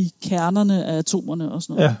inde i kernerne af atomerne og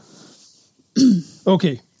sådan noget. Ja.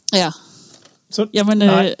 Okay. Ja. Så, jamen,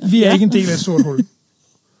 nej, vi er ikke en del af et sort hul.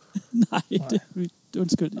 nej.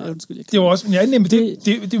 Undskyld. Det var også,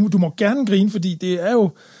 du må gerne grine, fordi det er jo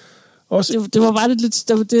også... Det var bare lidt,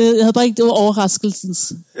 jeg havde bare ikke, det var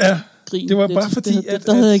overraskelsens grin. Det var bare fordi,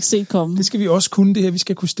 der havde jeg ikke set komme. Det skal vi også kunne, det her. Vi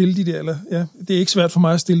skal kunne stille de der, eller det er ikke svært for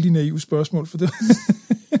mig at stille de naive spørgsmål, for det.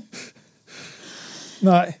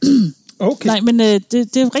 Nej. Okay. Nej, men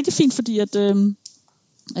det er rigtig fint, fordi at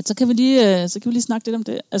så kan vi lige snakke lidt om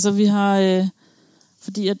det. Altså vi har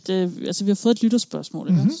fordi at vi har fået et lytterspørgsmål,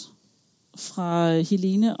 ikke også? Fra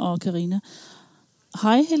Helene og Karina.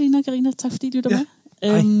 Hej Helene og Karina, tak fordi I lytter med.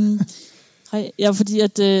 Hej. Ja, fordi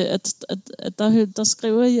at der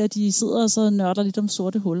skriver I, at I sidder og så nørder lidt om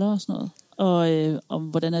sorte huller og sådan noget, og om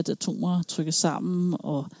hvordan at atomer trykker sammen,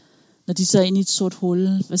 og når de så er inde i et sort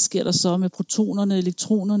hul, hvad sker der så med protonerne,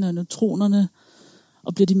 elektronerne og neutronerne,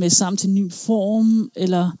 og bliver de med sammen til en ny form,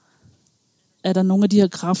 eller er der nogle af de her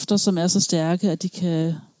kræfter, som er så stærke, at de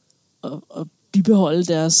kan bibeholde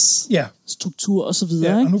deres struktur og så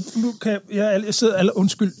videre. Ja, og nu kan jeg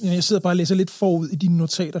sidder bare og læser lidt forud i dine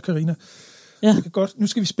notater, Karina. Ja. Det kan godt. Nu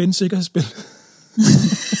skal vi spænde sikkerhedsspil.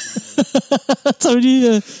 Tager vi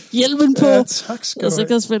lige hjelmen på. Ja, tak skal du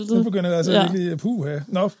have. Nu begynder jeg altså virkelig puha.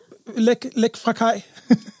 Nå, læg fra kaj.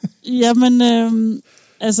 Jamen,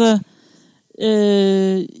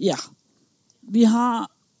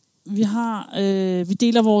 vi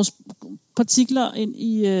deler vores partikler ind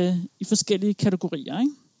i forskellige kategorier,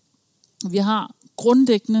 ikke? Vi har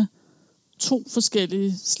grundlæggende 2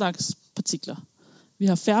 forskellige slags partikler. Vi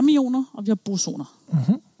har fermioner, og vi har bosoner.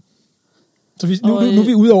 Mm-hmm. Så nu er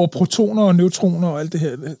vi ude over protoner og neutroner og alt det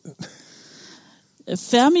her.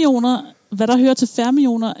 Fermioner, hvad der hører til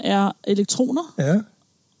fermioner, er elektroner. Ja.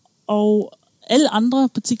 Og alle andre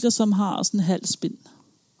partikler, som har sådan en halv spin.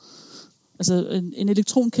 Altså en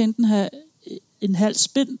elektron kan enten have en halv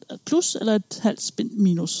spin plus, eller et halvt spin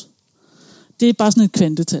minus. Det er bare sådan et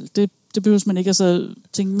kvantetal. Det behøver man ikke altså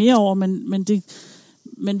tænke mere over,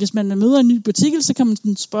 men hvis man møder en ny partikel, så kan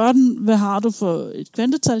man spørge den, hvad har du for et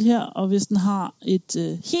kvantetal her? Og hvis den har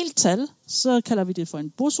et helt tal, så kalder vi det for en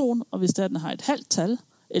boson, og hvis den har et halvt tal,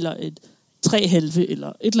 eller et 3 halve,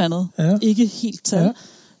 eller et eller andet, ikke helt tal,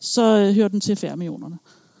 så hører den til fermionerne.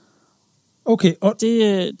 Okay. Og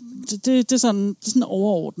det er sådan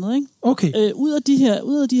overordnet, ikke? Okay. Ud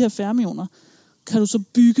af de her fermioner kan du så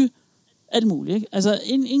bygge alt muligt, ikke? Altså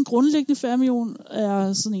en grundlæggende fermion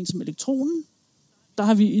er sådan en som elektronen. Der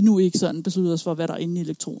har vi endnu ikke sådan besluttet os for, hvad der er inde i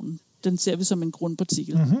elektronen. Den ser vi som en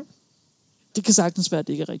grundpartikel. Mm-hmm. Det kan sagtens være, at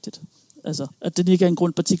det ikke er rigtigt. Altså, at den ikke er en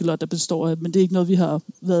grundpartikel, der består af, men det er ikke noget, vi har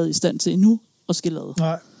været i stand til endnu at skille ad.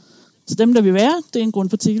 Nej. Så dem, der vil være, det er en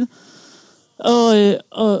grundpartikel. Og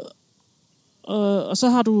så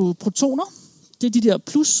har du protoner. Det er de der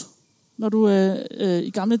plus. Når du i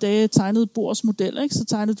gamle dage tegnede Bohrs model, ikke, så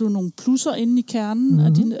tegnede du nogle plusser inde i kernen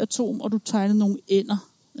af din atom, og du tegnede nogle ender.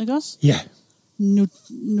 Ikke også? Ja.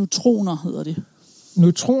 Neutroner hedder det.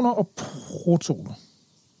 Neutroner og protoner.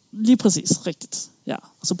 Lige præcis, rigtigt. Ja.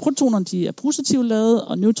 Altså protonerne, de er positivt ladet,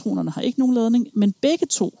 og neutronerne har ikke nogen ladning, men begge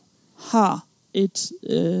to har et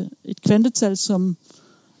kvantetal, som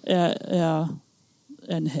er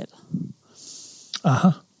en halv. Aha.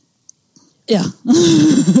 Ja.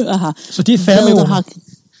 Aha. Så det er fermioner?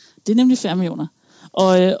 Det er nemlig fermioner.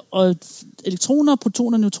 Og elektroner,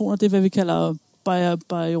 protoner og neutroner, det er, hvad vi kalder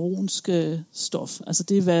baryonske stof. Altså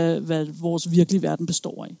det er, hvad vores virkelige verden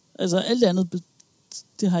består af. Altså alt andet,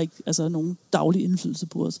 det har ikke nogen daglig indflydelse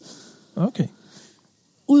på os. Okay.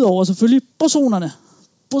 Udover selvfølgelig bosonerne.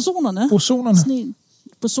 Bosonerne,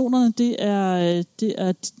 det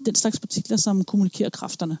er den slags partikler, som kommunikerer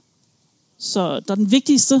kræfterne. Så der den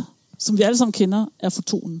vigtigste, som vi alle sammen kender, er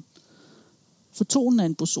fotonen. Fotonen er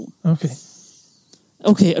en boson.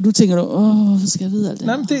 Okay, og du tænker du, hvad skal jeg vide alt det?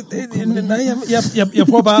 Jeg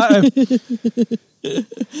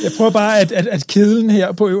prøver bare at kedlen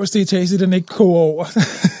her på øverste etage, den ikke koger over.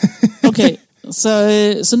 Okay,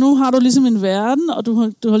 Så nu har du ligesom en verden, og du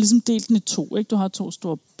har ligesom delt den i to. Ikke? Du har 2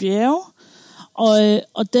 store bjerge,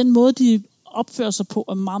 og den måde, de opfører sig på,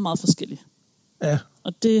 er meget, meget forskellig. Ja.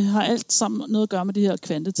 Og det har alt sammen noget at gøre med det her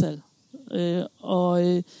kvantetal.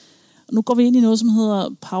 Nu går vi ind i noget, som hedder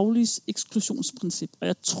Paulis eksklusionsprincip. Og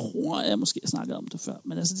jeg tror, jeg måske har snakket om det før,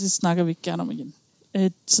 men altså, det snakker vi gerne om igen.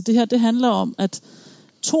 Så det her, det handler om, at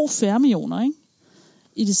 2 fermioner, ikke,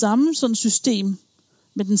 i det samme sådan system,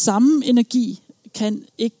 med den samme energi, kan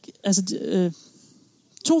ikke, altså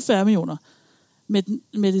 2 fermioner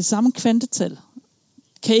med det samme kvantetal,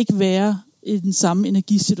 kan ikke være i den samme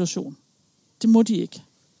energisituation. Det må de ikke.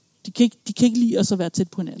 De kan ikke lide at så være tæt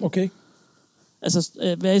på hinanden. Okay. Altså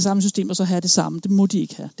være i samme system og så have det samme. Det må de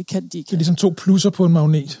ikke have. Det kan de ikke have. Det er ligesom 2 plusser på en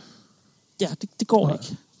magnet. Ja, det går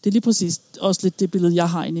ikke. Det er lige præcis også lidt det billede, jeg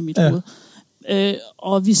har inde i mit hoved.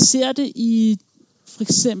 Og vi ser det i for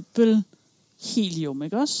eksempel helium,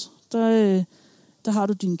 ikke også? Der har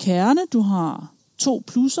du din kerne, du har 2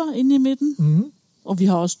 plusser inde i midten, og vi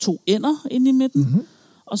har også 2 ender inde i midten.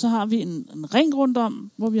 Og så har vi en ring rundt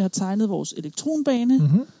om, hvor vi har tegnet vores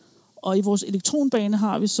elektronbane. Og i vores elektronbane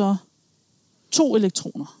har vi så 2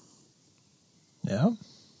 elektroner.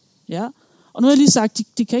 Ja. Og nu har jeg lige sagt,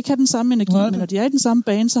 de kan ikke have den samme energi, men når de er i den samme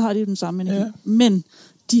bane, så har de den samme energi. Ja. Men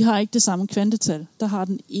de har ikke det samme kvantetal. Der har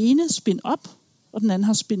den ene spin op, og den anden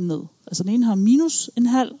har spin ned. Altså den ene har minus en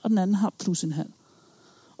halv, og den anden har plus en halv.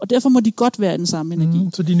 Og derfor må de godt være i den samme energi.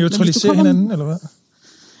 Så de neutraliserer hinanden, eller hvad?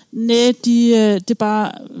 Nej, det er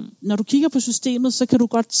bare, når du kigger på systemet, så kan du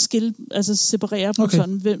godt separere på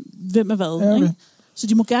sådan, hvem er hvad. Ja, okay. Ikke? Så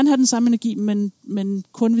de må gerne have den samme energi, men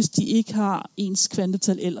kun hvis de ikke har ens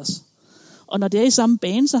kvantetal ellers. Og når de er i samme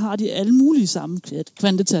bane, så har de alle mulige samme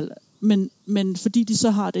kvantetal. Men fordi de så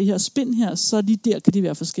har det her spin her, så lige der kan de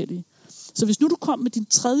være forskellige. Så hvis nu du kom med din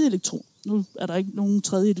tredje elektron, nu er der ikke nogen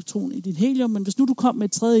tredje elektron i din helium, men hvis nu du kom med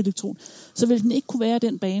et tredje elektron, så vil den ikke kunne være i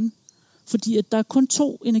den bane. Fordi at der er kun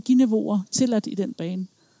 2 energiniveauer tilladt i den bane.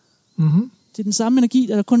 Det er den samme energi,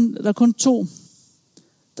 der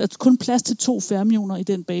er kun plads til 2 fermioner i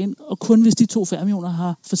den bane, og kun hvis de 2 fermioner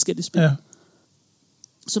har forskellige spin. Ja.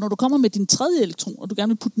 Så når du kommer med din tredje elektron, og du gerne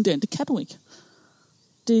vil putte den derind, det kan du ikke.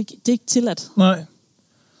 Det er ikke tilladt. Nej.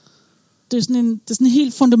 Det er sådan en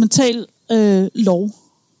helt fundamental lov,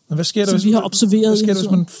 men hvad sker der, som vi har observeret. Hvad sker der,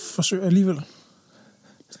 hvis man forsøger alligevel?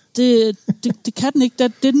 Det kan den ikke.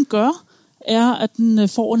 Det den gør, er, at den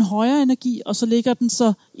får en højere energi, og så ligger den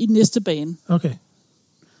så i næste bane. Okay.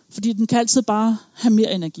 Fordi den kan altid bare have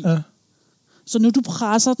mere energi. Ja. Så når du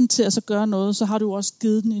presser den til at så gøre noget, så har du også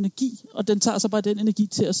givet den energi, og den tager så bare den energi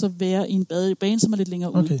til at så være i en bane, som er lidt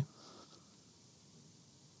længere ude. Okay.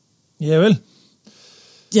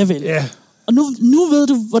 Javel. Ja. Og nu ved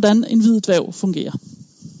du, hvordan en hvid dværg fungerer.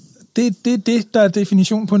 Det der er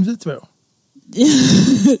definitionen på en hvid dværg.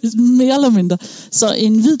 Mere eller mindre. Så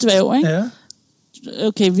en hvid dværg, ikke? Ja.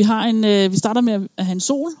 Okay, vi starter med at have en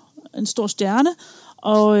sol, en stor stjerne,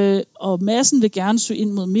 og massen vil gerne søge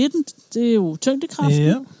ind mod midten. Det er jo tyngdekraften.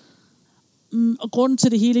 Ja. Og grunden til,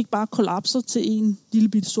 at det hele ikke bare kollapser til en lille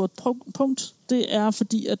bitte sort punkt, det er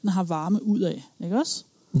fordi, at den har varme ud af. Ikke også?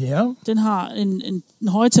 Ja. Den har en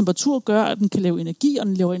høj temperatur, gør, at den kan lave energi, og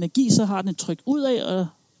den laver energi, så har den et tryk ud af, og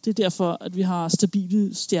det er derfor, at vi har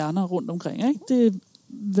stabile stjerner rundt omkring. Ikke? Det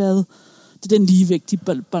er den ligevægt, de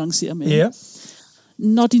balancerer med. Ja.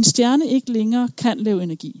 Når din stjerne ikke længere kan lave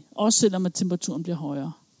energi, også selvom at temperaturen bliver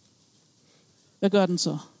højere, hvad gør den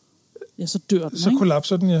så? Ja, så dør den. Så ikke?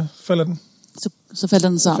 Kollapser den, ja. Falder den. Så falder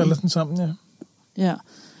den sammen. Falder den sammen, ja. Ja.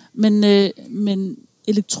 Men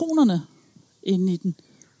elektronerne inde i den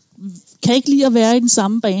kan ikke lide at være i den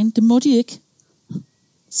samme bane. Det må de ikke.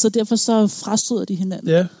 Så derfor så frastøder de hinanden.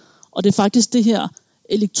 Ja. Og det er faktisk det her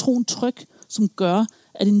elektrontryk, som gør,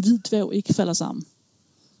 at en hvid dværg ikke falder sammen.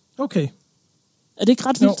 Okay. Er det ikke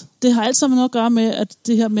ret vildt? Jo. Det har alt sammen noget at gøre med, at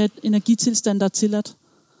det her med energitilstand, der er tilladt.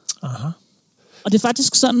 Aha. Og det er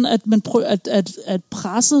faktisk sådan, at man prøver, at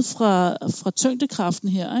presset fra tyngdekraften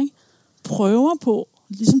her, ikke, prøver på,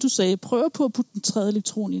 ligesom du sagde, prøver på at putte den tredje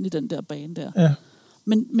elektron ind i den der bane der. Ja.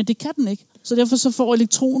 Men det kan den ikke. Så derfor så får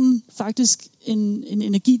elektronen faktisk en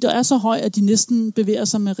energi, der er så høj, at de næsten bevæger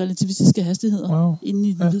sig med relativistiske hastigheder inde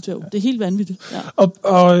i den hvide dværg. Det er helt vanvittigt. Ja.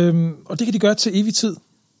 Og det kan de gøre til evig tid,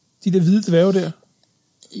 de der hvide dværge der.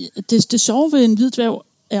 Det sjove ved en hvid dværg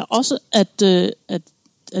er også, at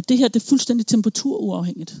det her det er fuldstændig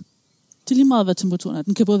temperaturuafhængigt. Det er lige meget, hvad temperaturen er.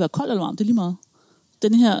 Den kan både være kold eller varm, det er lige meget.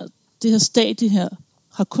 Det her stadie her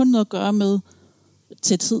har kun noget at gøre med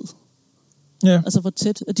tæthed. Ja. Altså hvor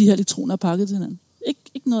tæt at de her elektroner er pakket til hinanden.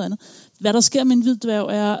 Ikke noget andet. Hvad der sker med en hvid dværg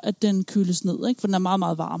er, at den køles ned, ikke? For den er meget,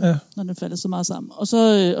 meget varm, når den falder så meget sammen. Og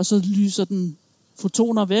så lyser den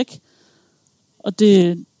fotoner væk, og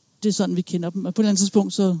det er sådan, vi kender dem. Og på et eller andet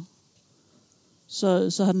tidspunkt,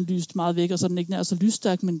 så har den lyst meget væk, og så er den ikke nær så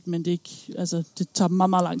lysstærk, men det, er ikke, altså, det tager meget,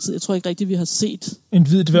 meget lang tid. Jeg tror ikke rigtigt, vi har set en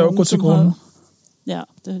hvid dværg gå til grunden. Ja,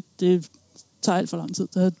 det tager alt for lang tid.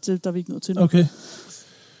 Der er vi ikke nået til nu. Okay.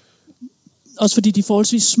 Også fordi de er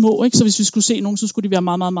forholdsvis små, ikke? Så hvis vi skulle se nogen, så skulle de være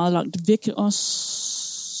meget, meget, meget langt væk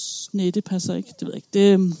også. Nej, det passer ikke. Det ved jeg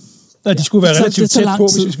ikke. Nej, de skulle være relativt tæt på,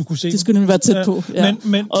 hvis vi skulle kunne se dem. De skulle nemlig være tæt på, ja.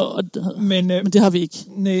 Men det har vi ikke.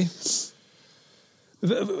 Nej.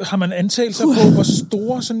 Har man antagelser på,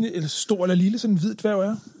 hvor stor eller lille sådan en hvid dværg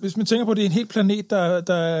er? Hvis man tænker på, at det er en hel planet,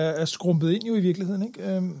 der er skrumpet ind jo i virkeligheden,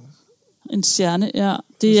 ikke? En stjerne, ja.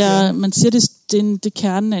 Det er, man siger, det er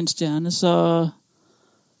kernen af en stjerne, så...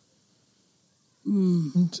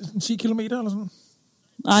 10 kilometer eller sådan?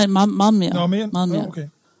 Nej, meget mere. Nå, mere? Meget mere. Okay.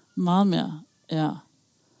 Meget mere, ja.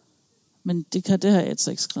 Men det har jeg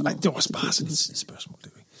altså ikke skrevet. Nej, det var også bare sådan et spørgsmål.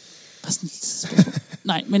 Det bare sådan et spørgsmål.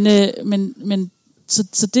 Nej, men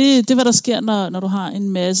så det er, hvad der sker, når du har en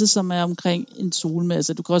masse, som er omkring en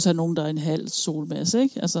solmasse. Du kan også have nogen, der er en halv solmasse,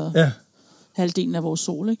 ikke? Altså halvdelen af vores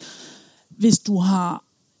sol, ikke? Hvis du har...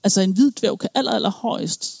 Altså en hvid dværg kan aller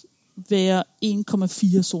højst være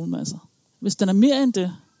 1,4 solmasser. Hvis den er mere end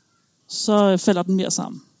det, så falder den mere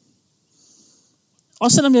sammen.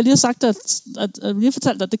 Også selvom jeg lige har sagt, at jeg lige har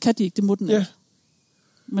fortalt, at det kan de ikke, det må den ikke.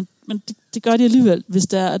 Men det gør de alligevel, hvis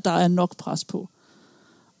der er nok pres på.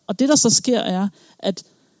 Og det, der så sker, er, at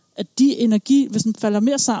de energi, hvis den falder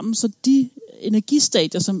mere sammen, så de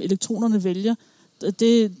energistadier, som elektronerne vælger,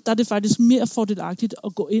 der er det faktisk mere fordelagtigt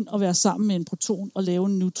at gå ind og være sammen med en proton og lave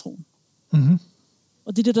en neutron. Mm-hmm.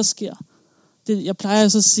 Og det er det, der sker. Jeg plejer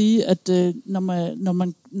altså at sige, at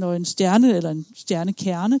når en stjerne eller en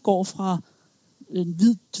stjernekerne går fra en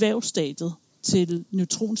hvid dværgstadiet til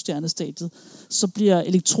neutronstjernestadiet, så bliver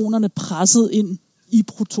elektronerne presset ind i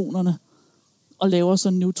protonerne og laver så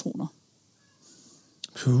neutroner.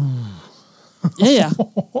 Ja.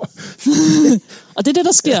 Og det er det,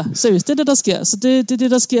 der sker. Seriøst, det er det, der sker. Så det er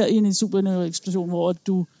det, der sker i en supernova-eksplosion, hvor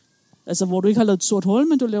du ikke har lavet et sort hul,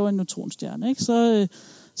 men du laver en neutronstjerne, ikke?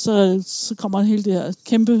 Så kommer hele det her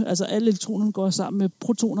kæmpe, altså alle elektronerne går sammen med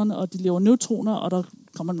protonerne, og de laver neutroner, og der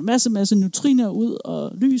kommer en masse neutriner ud,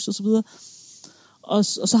 og lys og så videre. Og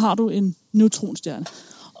så har du en neutronstjerne.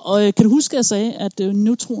 Og kan du huske, at jeg sagde, at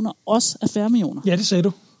neutroner også er fermioner? Ja, det sagde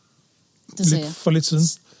du. Det sagde jeg. For lidt siden.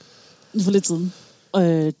 For lidt siden. Og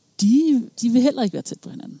de vil heller ikke være tæt på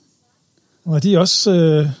hinanden. Og de er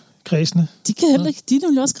også kredsende. De kan heller ikke. De er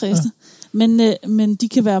nemlig også kredsende. Ja. Men de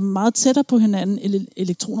kan være meget tættere på hinanden, end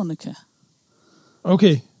elektronerne kan.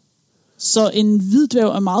 Okay. Så en hvid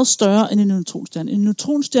dværg er meget større end en neutronstjerne. En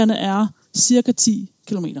neutronstjerne er cirka 10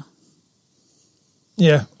 kilometer.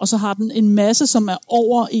 Ja. Og så har den en masse, som er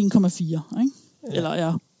over 1,4. Ikke? Ja. Eller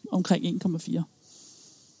er omkring 1,4.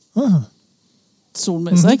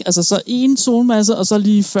 Solmasse, ikke? Altså så en solmasse, og så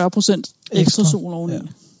lige 40% ekstra sol oveni.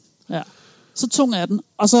 Ja. Så tung er den,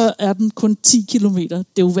 og så er den kun 10 kilometer. Det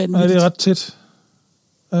er jo vanvittigt. Ja, det er ret tæt.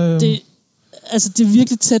 Det er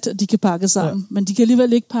virkelig tæt, at de kan pakkes sammen. Men de kan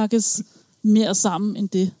alligevel ikke pakkes mere sammen end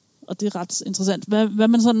det. Og det er ret interessant. Hvad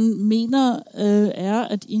man sådan mener, er,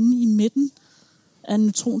 at inde i midten af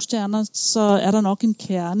neutronstjerner, så er der nok en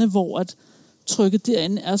kerne, hvor at trykket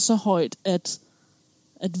derinde er så højt, at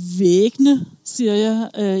væggene, siger jeg,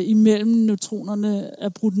 imellem neutronerne er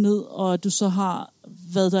brudt ned, og at du så har,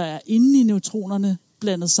 hvad der er inde i neutronerne,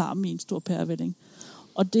 blandet sammen i en stor pærevælling.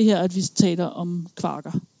 Og det her, at vi taler om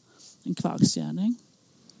kvarker. En kvarkstjerne, ikke?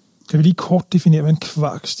 Kan vi lige kort definere, hvad en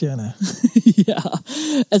kvarkstjerne er? Ja,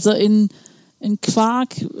 altså en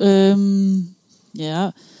kvark,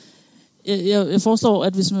 Jeg foreslår,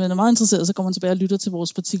 at hvis man er meget interesseret, så går man tilbage og lytter til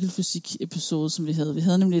vores partikelfysik-episode, som vi havde. Vi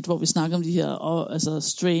havde nemlig et, hvor vi snakkede om de her, altså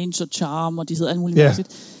Strange og Charm, og de hedder alt muligt mærkeligt.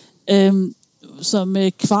 Så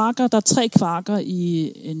med kvarker, der er 3 kvarker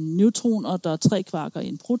i en neutron, og der er 3 kvarker i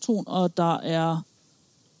en proton, og der er,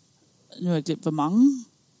 nu har jeg glemt, hvor mange.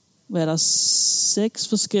 Hvad er der? 6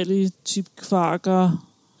 forskellige typer kvarker.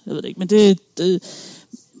 Jeg ved det ikke, men det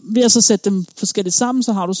ved at så sætte dem forskelligt sammen,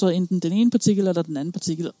 så har du så enten den ene partikel eller den anden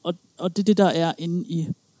partikel, og det er det, der er inde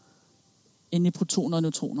i protoner og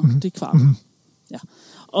neutroner. Mm-hmm. Det er kvarker. Mm-hmm. Ja.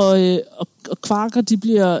 Og kvarker, de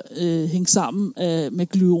bliver hængt sammen med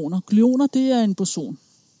gluoner. Gluoner, det er en boson.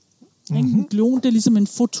 Mm-hmm. En gluon, det er ligesom en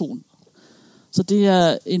foton. Så det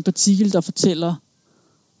er en partikel, der fortæller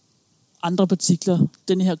andre partikler,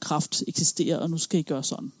 denne her kraft eksisterer, og nu skal I gøre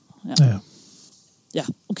sådan. Ja. Ja,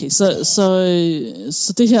 okay,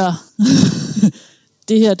 så det her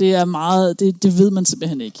det her, det er meget, det ved man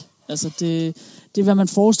simpelthen ikke. Altså det er, hvad man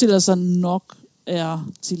forestiller sig nok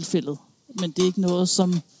er tilfældet. Men det er ikke noget,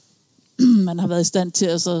 som man har været i stand til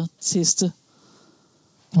at så teste.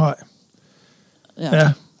 Nej.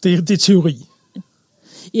 Ja, det er teori.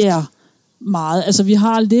 Ja, meget. Altså vi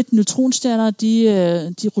har lidt neutronstjerner,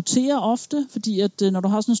 de roterer ofte, fordi at når du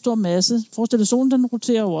har sådan en stor masse, forestil dig solen, den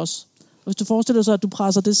roterer jo også. Og hvis du forestiller dig, at du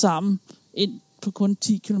presser det sammen ind på kun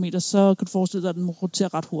 10 km, så kan du forestille dig, at den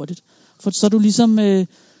roterer ret hurtigt. For så er du ligesom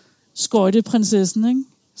skøjteprinsessen, ikke?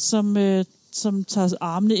 Som tager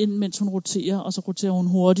armene ind, mens hun roterer, og så roterer hun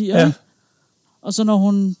hurtigere. Ja. Og så når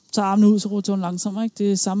hun tager armene ud, så roterer hun langsommere. Ikke?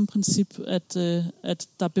 Det er samme princip, at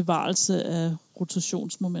der er bevarelse af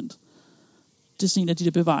rotationsmoment. Det er sådan en af de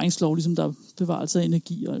der bevaringslov, ligesom der er bevarelse af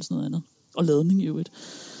energi og alt sådan noget andet. Og ladning i øvrigt.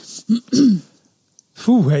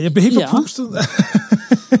 Jeg blev helt forpustet.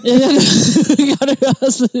 Jeg gør det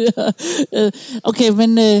også. Ja. Okay,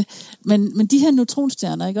 men de her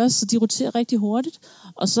neutronstjerner, ikke også? Så de roterer rigtig hurtigt.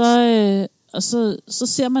 Og så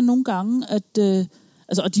ser man nogle gange, at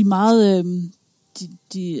og de er meget,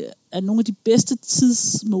 de er nogle af de bedste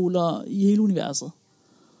tidsmålere i hele universet.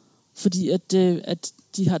 Fordi at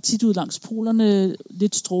de har tit ud langs polerne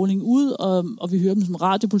lidt stråling ud, og vi hører dem som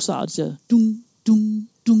radiopulsarer, de siger dung, dung,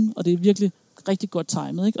 dung, og det er virkelig rigtig godt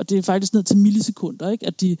timet, ikke? Og det er faktisk ned til millisekunder, ikke?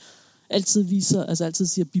 At de altid viser, altså altid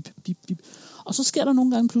siger bip, bip, bip. Og så sker der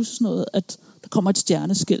nogle gange pludselig sådan noget, at der kommer et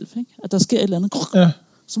stjerneskælv, ikke? At der sker et eller andet,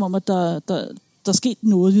 som om at der er sket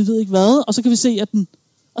noget, vi ved ikke hvad, og så kan vi se, at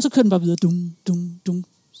og så kører den bare videre, dung, dung, dung.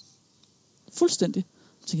 Fuldstændig.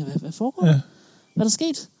 Jeg tænker, hvad foregår? Ja. Hvad er der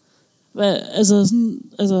sket?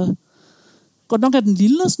 Godt nok er den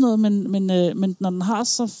lille og sådan noget, men når den har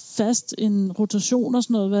så fast en rotation og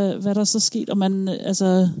sådan noget, hvad der så sket, og man,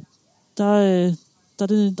 der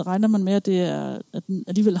regner man med, at den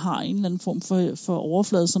alligevel har en eller anden form for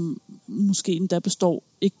overflade, som måske endda består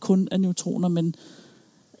ikke kun af neutroner, men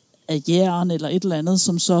af jern eller et eller andet,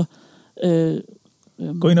 som så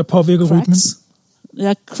går ind og påvirker rytmen.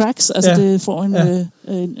 Ja, cracks, altså det får en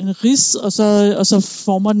ris, og så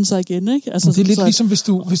former den sig igen, ikke? Altså, det er lidt ligesom, hvis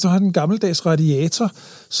du har en gammeldags radiator,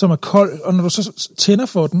 som er kold, og når du så tænder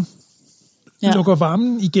for den, lukker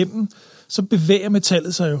varmen igennem, så bevæger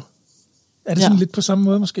metallet sig jo. Er det sådan lidt på samme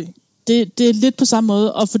måde måske? Det er lidt på samme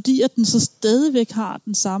måde, og fordi at den så stadigvæk har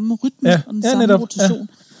den samme rytme og den samme netop. Rotation,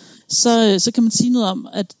 så kan man sige noget om,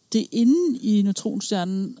 at det inde i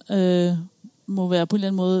neutronstjernen må være på en eller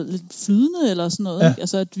anden måde lidt flydende eller sådan noget. Ikke?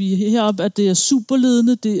 Altså at vi heroppe, at det er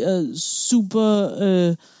superledende, det er super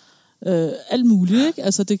alt muligt, ikke?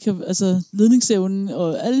 Altså det kan, ledningsevnen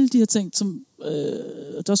og alle de her ting, som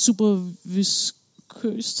der er super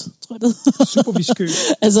viskøst, tror jeg det. Super viskøst.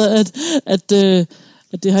 Altså at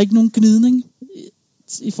det har ikke nogen gnidning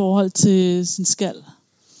i forhold til sin skal.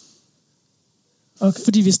 Okay.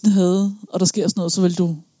 Fordi hvis den havde, og der sker sådan noget, så vil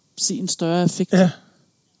du se en større effekt.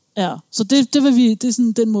 Ja, så det er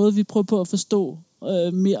sådan den måde, vi prøver på at forstå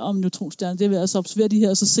mere om neutronstjerner. Det er ved at observere de her,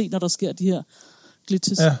 og så se, når der sker de her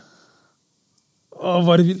glitches. Ja.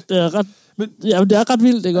 Hvor er det vildt. Det er ret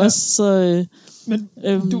vildt, ikke også? Så,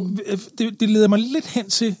 det leder mig lidt hen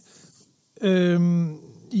til,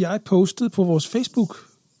 jeg postede på vores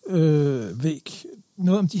Facebook-væg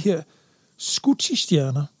noget om de her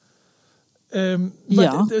Scuti-stjerner.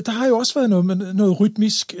 Der har jo også været noget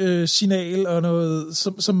rytmisk signal og noget,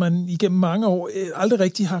 som man igennem mange år aldrig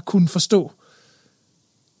rigtig har kunnet forstå.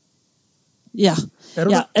 Ja,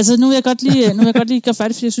 altså nu vil jeg godt lige gøre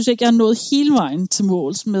færdig, fordi jeg synes ikke, jeg har nået hele vejen til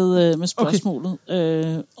måls med spørgsmålet.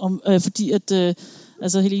 Okay. Fordi at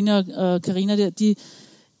Helene og Karina der,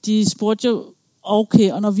 de spurgte jo,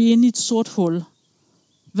 okay, og når vi er inde i et sort hul,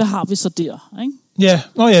 hvad har vi så der, ikke? Ja,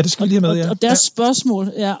 det skal vi lige have med, ja. Og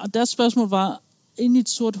deres spørgsmål var, inde i et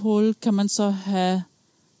sort hul, kan man så have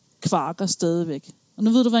kvarker stadigvæk? Og nu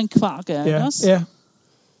ved du, hvad en kvark er, ikke også? Ja.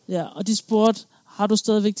 Ja, og de spurgte, har du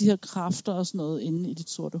stadigvæk de her kræfter og sådan noget inde i dit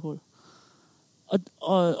sorte hul?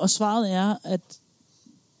 Og svaret er, at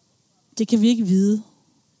det kan vi ikke vide.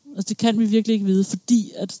 Altså det kan vi virkelig ikke vide,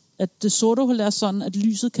 fordi at det sorte hul er sådan, at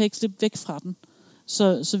lyset kan ikke slippe væk fra den.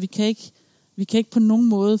 Så vi kan ikke på nogen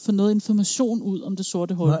måde få noget information ud om det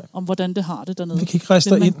sorte hul, om hvordan det har det dernede. Vi kan ikke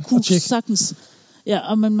rejse ind og tjekke. Sagtens,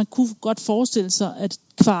 man kunne godt forestille sig, at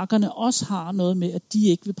kvarkerne også har noget med, at de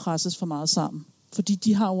ikke vil presses for meget sammen. Fordi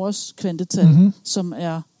de har jo også kvantetal, som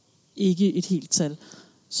er ikke et helt tal.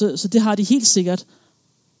 Så det har de helt sikkert.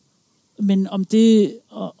 Men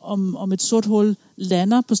om et sort hul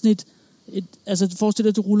lander på sådan et altså forestil dig,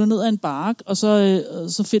 at du ruller ned ad en bark, og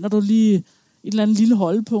så finder du lige eller andet lille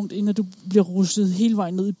holdepunkt, inden du bliver rushet hele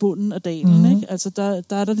vejen ned i bunden af dalen. Ikke? Altså der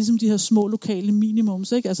er der ligesom de her små lokale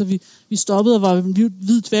minimums. Ikke? Altså vi stoppede og var en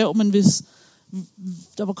hvid dværg, men hvis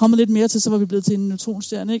der var kommet lidt mere til, så var vi blevet til en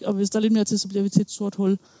neutronstjerne. Ikke? Og hvis der er lidt mere til, så bliver vi til et sort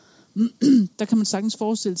hul. Der kan man sagtens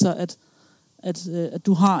forestille sig, at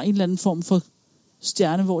du har en eller anden form for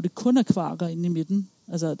stjerne, hvor det kun er kvarker inde i midten.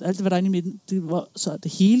 Altså alt hvad der er inde i midten, så er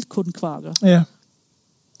det hele kun kvarker. Ja.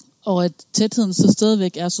 Og at tætheden så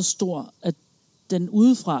stadigvæk er så stor, at den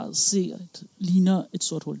udefra ligner et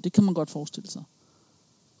sort hul. Det kan man godt forestille sig.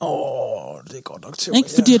 Det er godt nok teori. Ikke?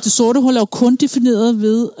 Fordi at det sorte hul er jo kun defineret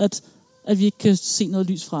ved, at vi ikke kan se noget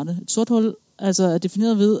lys fra det. Et sort hul er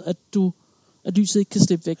defineret ved, at lyset ikke kan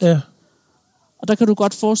slippe væk. Ja. Og der kan du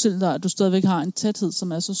godt forestille dig, at du stadigvæk har en tæthed,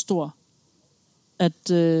 som er så stor, at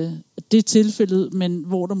det er tilfældet, men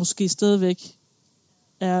hvor der måske stadigvæk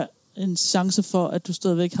er en chance for, at du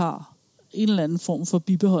stadigvæk har en eller anden form for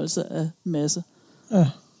bibeholdelse af masse. Ja.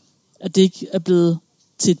 At det ikke er blevet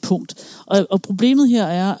til et punkt. Og problemet her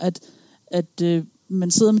er, at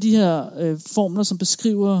man sidder med de her formler, som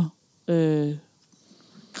beskriver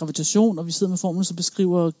gravitation, og vi sidder med formler, som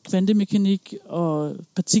beskriver kvantemekanik og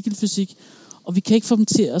partikelfysik, og vi kan ikke få dem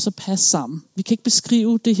til at så passe sammen. Vi kan ikke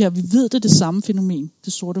beskrive det her. Vi ved, det er det samme fænomen,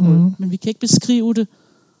 det sorte hul, men vi kan ikke beskrive det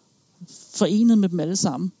forenet med dem alle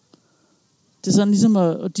sammen. Det er sådan ligesom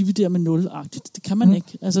at dividere med 0-agtigt. Det kan man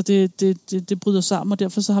ikke. Altså det bryder sammen, og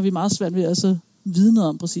derfor så har vi meget svært ved at vide noget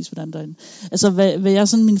om præcis, hvordan der er. Altså hvad jeg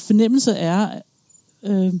sådan, min fornemmelse er,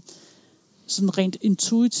 sådan rent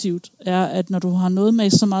intuitivt, er, at når du har noget med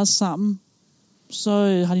så meget sammen,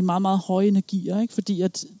 så har de meget, meget høje energier, ikke? Fordi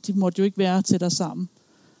at de måtte jo ikke være til dig sammen.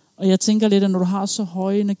 Og jeg tænker lidt, at når du har så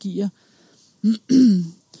høje energier,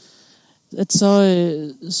 at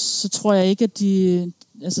så tror jeg ikke, at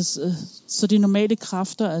så de normale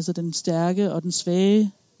kræfter, altså den stærke og den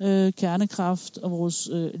svage kernekraft og vores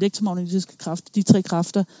elektromagnetiske kraft, de tre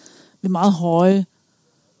kræfter ved meget høje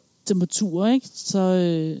temperaturer, ikke?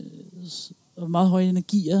 Og meget høje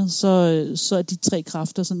energier, så er de tre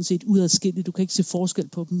kræfter sådan set udadskillige. Du kan ikke se forskel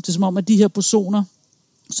på dem. Det er som om, at de her bosoner,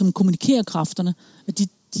 som kommunikerer kræfterne, at de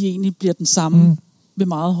egentlig bliver den samme ved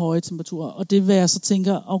meget høje temperaturer. Og det vil jeg så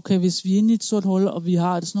tænker, okay, hvis vi er inde i et sort hul, og vi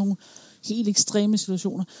har sådan nogle helt ekstreme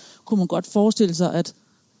situationer, kunne man godt forestille sig, at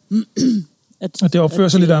det opfører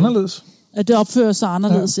sig lidt anderledes. At det opfører sig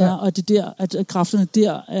anderledes, ja. Og at kræfterne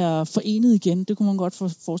der er forenet igen. Det kunne man godt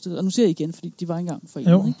forestille sig. Og nu siger jeg igen, fordi de var ikke engang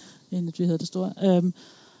forenet, ikke? Inden at vi havde det store.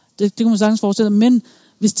 Det kunne man sagtens forestille sig. Men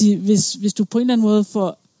hvis du på en eller anden måde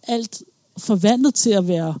får alt forvandlet til at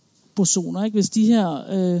være bosoner, ikke? Hvis de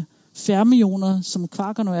her fermioner, som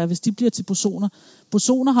kvarkerne er, hvis de bliver til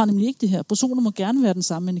bosoner har nemlig ikke det her. Bosoner må gerne være den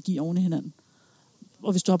samme energi oven i hinanden.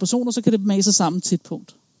 Og hvis du har bosoner, så kan det mase sammen til et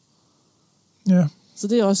punkt. Ja. Så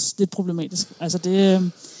det er også lidt problematisk. Altså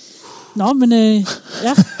det...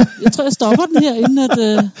 jeg tror, jeg stopper den her, inden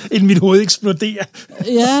at... Inden mit hoved eksploderer.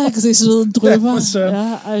 Ja, jeg kan se sveden drypper.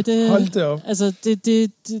 Hold det op. Altså,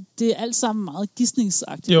 det er alt sammen meget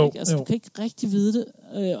gidsningsagtigt. Ikke? Altså, du kan ikke rigtig vide det,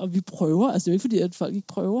 og vi prøver. Altså, det er jo ikke fordi, at folk ikke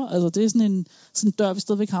prøver. Altså, det er sådan en dør, vi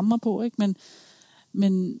stadigvæk hamrer på, ikke?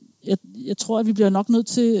 Men jeg tror, at vi bliver nok nødt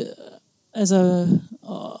til... Altså,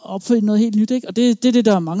 at opføre noget helt nyt, ikke? Og det er det,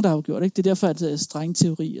 der er mange, der har gjort, ikke? Det er derfor, at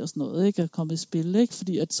strengteori og sådan noget, ikke, er kommet i spil, ikke?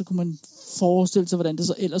 Fordi at så kunne man forestille sig, hvordan det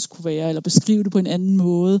så ellers kunne være, eller beskrive det på en anden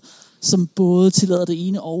måde, som både tillader det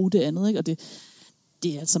ene og det andet, ikke? Og det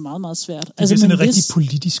er altså meget, meget svært. Det er sådan et rigtig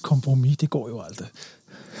politisk kompromis, det går jo aldrig.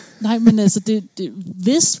 Nej, men altså,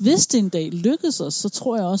 hvis det en dag lykkes os, så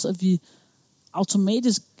tror jeg også, at vi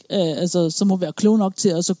automatisk, så må være kloge nok til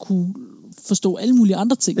at så kunne forstå alle mulige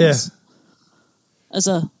andre ting også.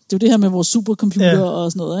 Altså, det er jo det her med vores supercomputer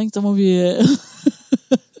og sådan noget, ikke? Der må vi... Ja, det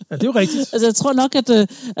er jo rigtigt. Altså, jeg tror nok, at det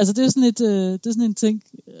er sådan en ting,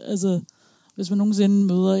 altså, hvis man nogensinde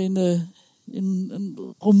møder en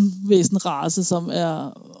rumvæsenrace, som er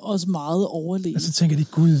også meget overlegen. Og så tænker de,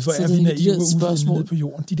 gud, hvor er vi naive og uvidende nede på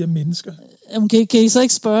jorden, de der mennesker. Jamen, kan I så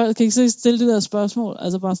ikke stille det der spørgsmål?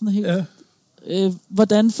 Altså, bare sådan helt... Ja.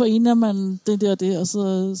 Hvordan forener man det der og det, og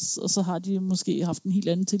så har de måske haft en helt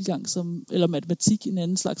anden tilgang, eller matematik, en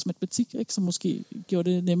anden slags matematik, ikke, som måske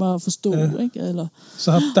gjorde det nemmere at forstå. Ikke? Eller...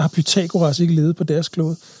 Så der har Pythagoras ikke levet på deres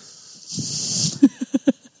klode.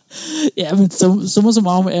 Ja, men så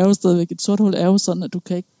meget er jo stadigvæk, et sort hul er jo sådan, at du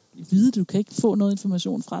kan ikke vide det, du kan ikke få noget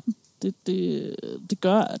information fra den. Det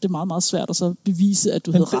gør, at det er meget, meget svært at så bevise, at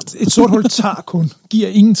du havde ret. Et sort hul giver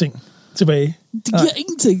ingenting tilbage. Det giver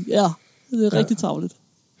ingenting, ja. Det er rigtig travligt.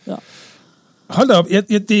 Ja. Hold da op.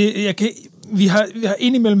 Vi har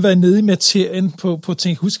indimellem været nede i materien på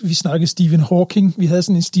ting. Husk, vi snakkede Stephen Hawking. Vi havde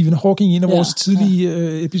sådan en Stephen Hawking i en af vores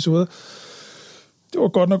tidlige episoder. Det var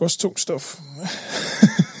godt nok også tungt stof.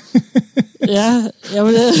 Ja,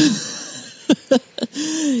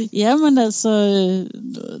 jamen altså,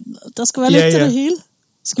 der skal være lidt til det hele.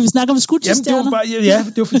 Skal vi snakke om Scuti-stjerner?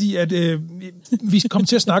 Det var fordi, at vi kom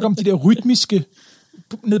til at snakke om de der rytmiske,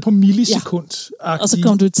 ned på millisekund. Og så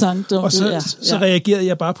kom du i tanke om og så reagerede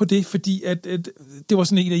jeg bare på det, fordi at det var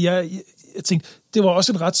sådan en, at jeg tænkte, det var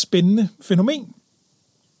også et ret spændende fænomen.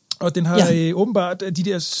 Og den har åbenbart, de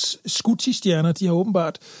der Scuti-stjerner, de har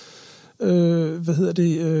åbenbart,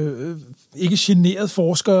 ikke generet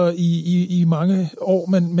forskere i mange år,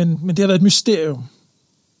 men det har været et mysterium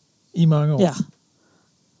i mange år.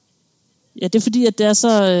 Ja, det er fordi, at det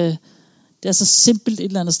er så simpelt et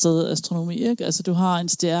eller andet sted astronomi, ikke? Altså, du har en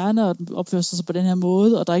stjerne, og den opfører sig på den her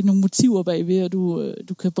måde, og der er ikke nogen motiver bagved, og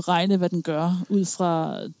du kan beregne, hvad den gør, ud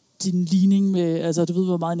fra din ligning med, altså, du ved,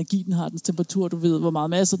 hvor meget energi den har, dens temperatur, du ved, hvor meget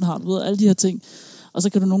masse den har, du ved, alle de her ting, og så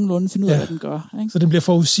kan du nogenlunde finde ud af, hvad den gør. Ikke? Så den bliver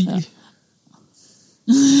forudsigelig. Ja.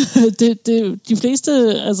 De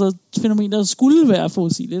fleste fænomener skulle være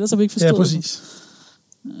forudsigelige, ellers har vi ikke forstået. Ja, præcis.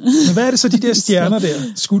 Men hvad er det så, de der stjerner der?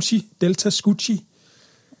 Scuti, Delta Scuti?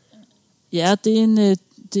 Ja, det er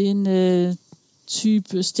en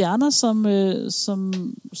type stjerner,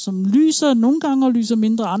 som lyser nogle gange og lyser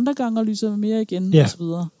mindre, andre gange og lyser mere igen, og så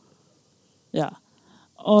videre. Ja.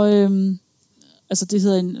 Og det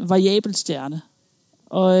hedder en variabel stjerne.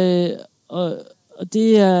 Og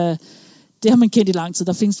det har man kendt i lang tid.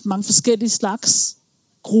 Der findes mange forskellige slags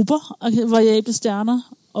grupper af variable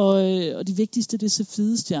stjerner, og de vigtigste, det er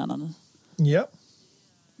Cepheidestjernerne. Ja.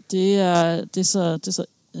 Det har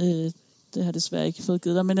jeg desværre ikke fået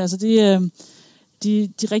givet dig, men altså de er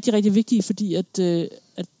rigtig, rigtig vigtige, fordi at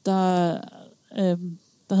der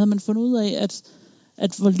havde man fundet ud af,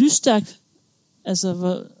 at hvor lysstærk,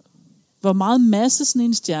 altså hvor meget masse sådan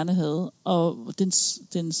en stjerne havde, og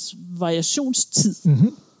dens variationstid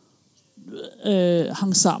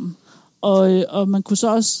hang sammen. Og man kunne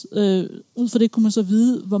så også, ud fra det kunne man så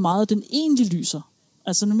vide, hvor meget den egentlig lyser.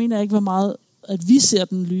 Altså nu mener jeg ikke, hvor meget, at vi ser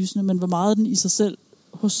den lysende, men hvor meget den i sig selv,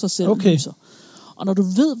 hos sig selv lyser. Og når du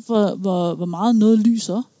ved, hvor meget noget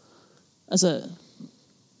lyser, altså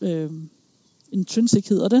intrinsic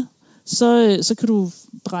hedder det, så kan du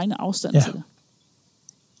beregne afstand til det.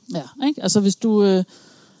 Ja, ikke? Altså hvis du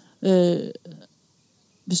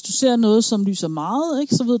ser noget, som lyser meget,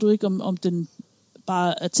 ikke, så ved du ikke, om den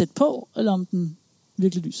bare er tæt på, eller om den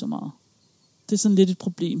virkelig lyser meget. Det er sådan lidt et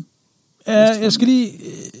problem. Ja, jeg skal lige...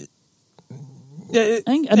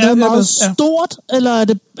 Er noget meget stort, eller er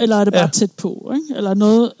det bare tæt på? Ikke? Eller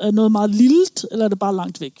er noget meget lille, eller er det bare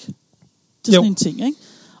langt væk? Det er sådan en ting, ikke?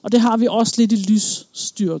 Og det har vi også lidt i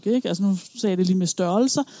lysstyrke, ikke? Altså nu sagde jeg det lige med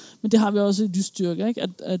størrelser, men det har vi også i lysstyrke, ikke?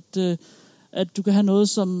 At du kan have noget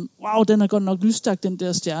som, wow, den er godt nok lysstærk, den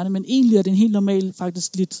der stjerne, men egentlig er det en helt normal,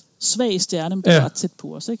 faktisk lidt svag stjerne, men det er ret tæt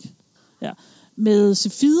på os, ikke? Ja. Med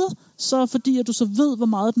Cepheider, så fordi at du så ved, hvor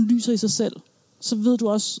meget den lyser i sig selv, så ved du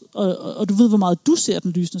også, og du ved, hvor meget du ser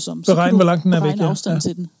den lysende som. Så beregne, hvor langt den er væk. Afstand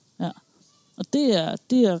til den. Ja. Og det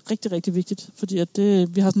er rigtig, rigtig vigtigt, fordi at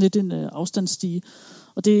vi har sådan lidt en afstandsstige,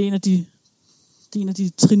 og det er en af de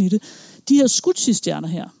trin i det. De her Scuti-stjerner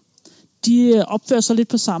her, de opfører sig lidt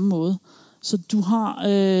på samme måde. Så du har,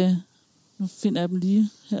 nu finder jeg dem lige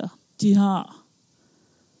her, de har,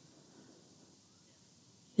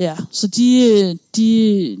 ja, så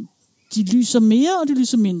de lyser mere, og de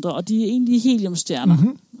lyser mindre, og de er egentlig heliumstjerner.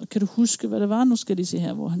 Mm-hmm. Kan du huske, hvad det var? Nu skal jeg lige se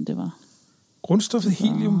her, hvor det var. Grundstoffet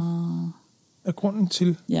helium er grunden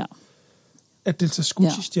til, at Delta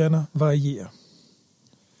Scuti-stjerner varierer.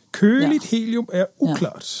 Køligt helium er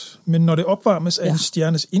uklart, men når det opvarmes af en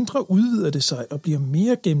stjernes indre, udvider det sig og bliver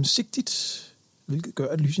mere gennemsigtigt, hvilket gør,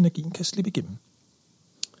 at lysenergien kan slippe igennem.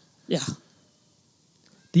 Ja.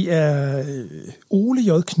 Det er Ole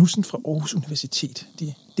J. Knudsen fra Aarhus Universitet.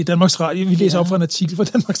 Det er Danmarks Radio. Vi læser op fra en artikel fra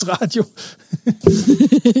Danmarks Radio.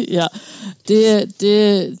 Ja,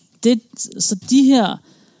 så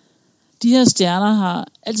de her stjerner har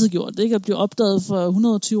altid gjort det, ikke? At blive opdaget for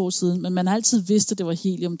 120 år siden, men man har altid vidst, at det var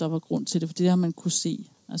helium, der var grund til det, for det har man kunne se.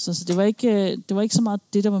 Altså, så det var ikke så meget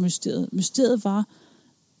det, der var mysteriet. Mysteriet var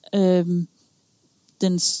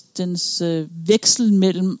dens veksel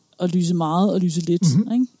mellem at lyse meget og lyse lidt.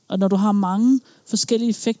 Mm-hmm. Ikke? Og når du har mange forskellige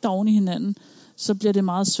effekter oven i hinanden, så bliver det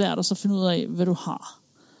meget svært at så finde ud af, hvad du har.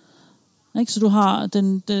 Ikke? Så du har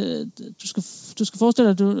du skal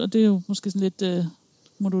forestille dig, og det er jo måske sådan lidt,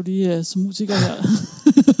 må du lige som musiker her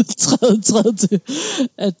træde til,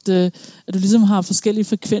 at du ligesom har forskellige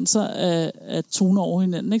frekvenser af toner over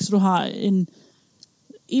hinanden. Ikke? Så du har en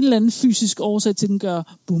eller anden fysisk årsag til, at den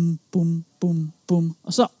gør bum, bum, bum, bum.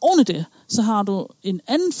 Og så oven i det, så har du en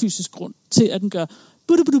anden fysisk grund til, at den gør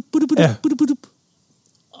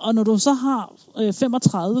og når du så har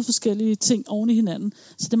 35 forskellige ting oven i hinanden,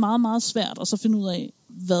 så det er meget, meget svært at så finde ud af,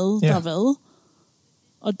 hvad der er hvad.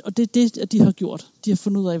 Og det er det, at de har gjort. De har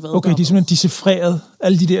fundet ud af, hvad okay, de er simpelthen decifreret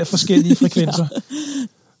alle de der forskellige frekvenser.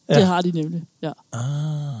 Det har de nemlig, ja.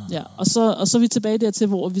 Ja, og så er vi tilbage dertil,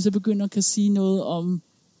 hvor vi så begynder at kan sige noget om,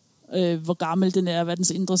 hvor gammel den er, hvad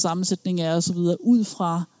dens indre sammensætning er, og så videre, ud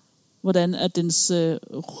fra, hvordan at dens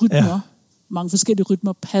rytmer, mange forskellige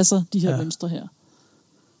rytmer, passer de her mønstre her.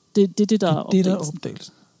 Det er det, der er opdagelsen.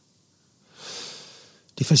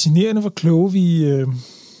 Det er fascinerende, hvor kloge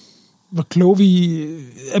vi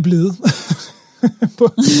er blevet.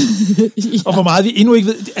 Og hvor meget vi endnu ikke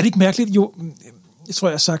ved. Er det ikke mærkeligt? Jo, jeg tror,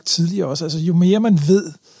 jeg har sagt tidligere også, altså jo mere man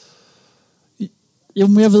ved, jo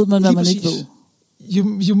mere ved man, hvad man ikke ved.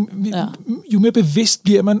 Jo mere bevidst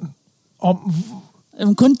bliver man om...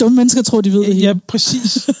 Jamen, kun dumme mennesker tror, de ved det hele. Ja,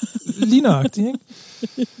 præcis. Lige nøjagtigt, ikke?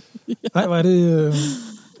 Nej, var det...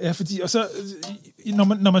 Ja, fordi... Og så...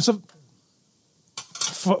 Når man så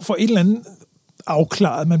får et eller andet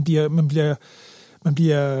afklaret, man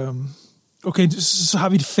bliver okay, så har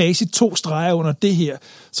vi et facit, 2 streger under det her.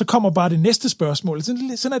 Så kommer bare det næste spørgsmål.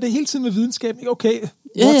 Sådan er det hele tiden med videnskab. Okay,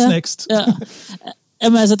 what's next? Ja.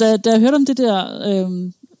 Jamen altså, da jeg hørte om det der...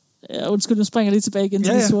 undskyld, nu springer jeg lige tilbage igen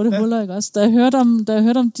til de sorte huller, ikke også? Da jeg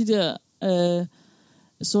hørte om de der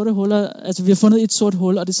sorte huller, altså vi har fundet et sort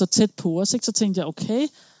hul, og det er så tæt på os, ikke? Så tænkte jeg, okay,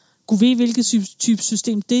 kunne vi hvilket type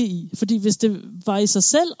system det er i? Fordi hvis det var i sig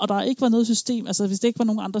selv, og der ikke var noget system, altså hvis det ikke var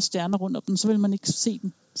nogen andre stjerner rundt om den, så ville man ikke se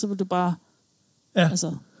den. Så ville det bare...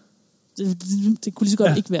 Altså, det kunne lige så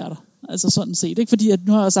godt ikke være der. Altså sådan set, ikke? Fordi at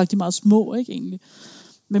nu har jeg sagt, de er meget små, ikke egentlig?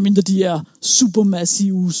 Medmindre de er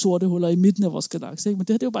supermassive sorte huller i midten af vores galakse, ikke? Men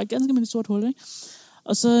det her, det er jo bare et ganske almindeligt sort hul, ikke?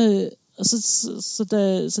 Og så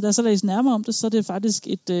da jeg så læste nærmere om det, så er det faktisk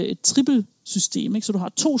et trippelsystem, ikke? Så du har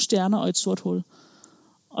 2 stjerner og et sort hul.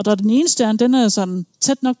 Og der er den ene stjerne, den er sådan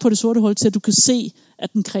tæt nok på det sorte hul, til at du kan se,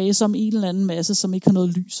 at den kredser om en eller anden masse, som ikke har noget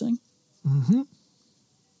lys, ikke? Mm-hmm.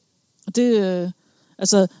 Og det,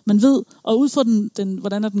 altså, man ved, og ud fra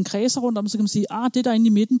hvordan den kredser rundt om, så kan man sige, det der inde i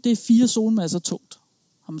midten, det er 4 solmasser tungt,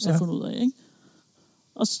 har man så fundet ud af, ikke?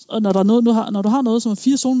 Og når du har noget, som er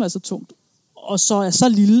 4 solmasser tungt, og så er så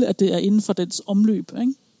lille, at det er inden for dens omløb,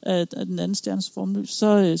 ikke? Af den anden stjernes omløb,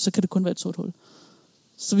 så kan det kun være et sort hul.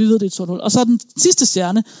 Så vi ved, det er et sort hul. Og så er den sidste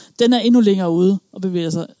stjerne, den er endnu længere ude og bevæger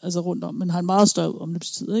sig altså rundt om, men har en meget større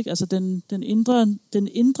omløbstid, ikke? Altså den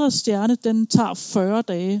indre stjerne, den tager 40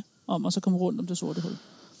 dage om at så komme rundt om det sorte hul.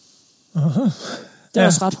 Aha. Det er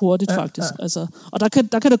også ret hurtigt, faktisk. Ja. Altså, og der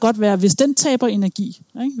kan det godt være, hvis den taber energi,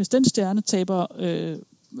 ikke? Hvis den stjerne taber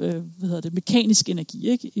mekanisk energi,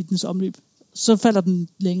 ikke? I dens omløb, så falder den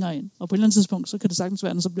længere ind. Og på et eller andet tidspunkt, så kan det sagtens være,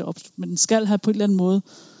 at den så bliver opslugt. Men den skal have på en eller anden måde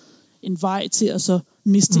en vej til at så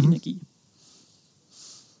miste energi.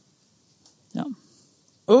 Ja.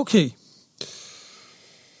 Okay.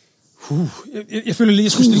 Jeg føler lige, at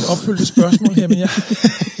jeg skulle stille opfølgende spørgsmål her, men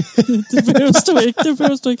det behøver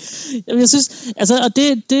du ikke. Jeg synes, altså, og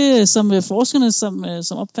det som forskerne,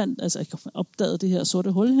 som opdagede det her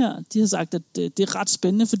sorte hul her, de har sagt, at det er ret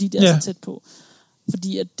spændende, fordi det er så tæt på.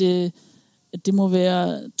 Fordi at det må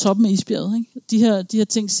være toppen af isbjerget, ikke? De her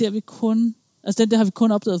ting ser vi kun, altså den der har vi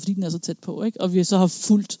kun opdaget, fordi den er så tæt på, ikke? Og vi så har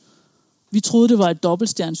fulgt, vi troede det var et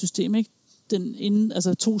dobbeltstjernesystem, ikke?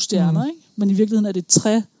 Altså 2 stjerner, ikke? Men i virkeligheden er det et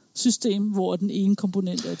træsystem, hvor den ene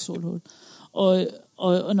komponent er et sort hul.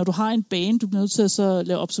 Og når du har en bane, du bliver nødt til at så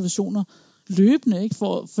lave observationer løbende, ikke?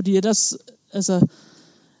 Fordi ellers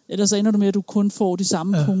ender du med, at du kun får de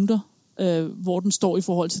samme punkter, hvor den står i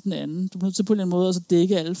forhold til den anden. Du bliver nødt til på en eller anden måde at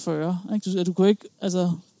dække alle 40. Ikke? Du kan ikke,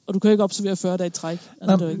 altså, og du kan ikke observere 40 dage i træk.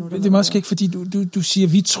 Altså, det er meget skægt, fordi du siger,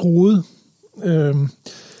 at vi troede.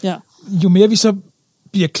 Jo mere vi så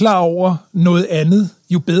bliver klar over noget andet,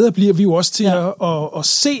 jo bedre bliver vi jo også til at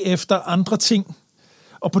se efter andre ting.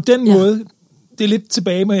 Og på den måde, det er lidt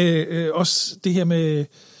tilbage med også det her med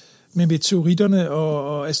meteoritterne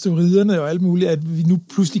og asteroiderne og alt muligt, at vi nu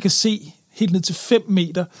pludselig kan se helt ned til 5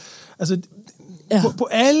 meter. Altså, på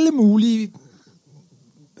alle mulige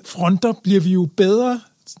fronter bliver vi jo bedre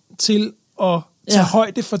til at tage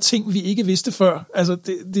højde for ting, vi ikke vidste før. Altså,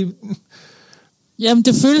 Jamen,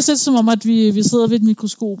 det føles lidt som om, at vi sidder ved et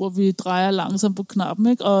mikroskop, og vi drejer langsomt på knappen,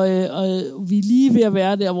 ikke? Og vi er lige ved at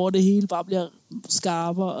være der, hvor det hele bare bliver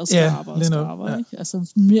skarpere og skarpere og skarpere, ikke? Altså,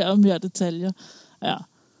 mere og mere detaljer. Ja,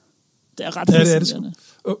 det er ret fascinerende.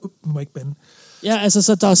 Må ikke bande. Ja, altså,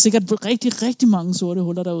 så der er sikkert rigtig, rigtig mange sorte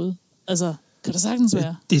huller derude. Altså, kan det sagtens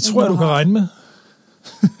være? Det tror jeg, du kan regne med.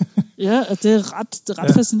 Ja, det er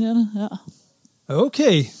ret fascinerende, ja.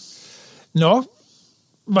 Okay. Nå,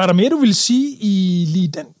 var der mere, du ville sige i lige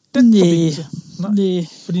den forbindelse? Nej.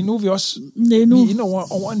 Fordi nu er vi også vi er inde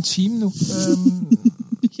over en time nu.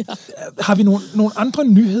 Ja. Har vi nogle andre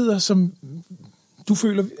nyheder, som du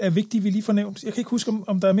føler er vigtige, vi lige får nævnt? Jeg kan ikke huske,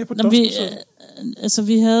 om der er mere på DOS.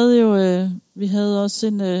 Vi havde også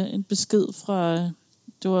en besked fra...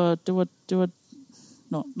 Der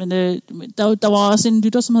var også en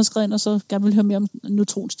lytter, som havde skrevet ind, og så gerne ville høre mere om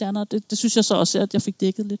neutronstjerner. Det synes jeg så også, at jeg fik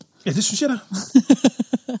dækket lidt. Ja, det synes jeg da.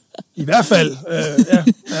 I hvert fald. Ja.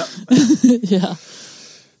 Ja.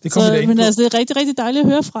 Det kommer vi da ind på. Men altså, det er rigtig, rigtig dejligt at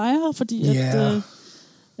høre fra jer, fordi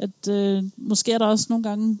at måske er der også nogle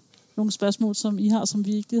gange nogle spørgsmål, som I har, som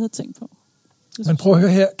vi ikke lige havde tænkt på. Men prøv at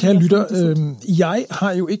høre her, kære lytter. Jeg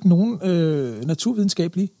har jo ikke nogen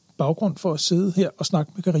naturvidenskabelig baggrund for at sidde her og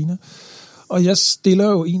snakke med Karina. Og jeg stiller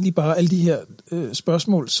jo egentlig bare alle de her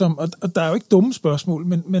spørgsmål, og der er jo ikke dumme spørgsmål,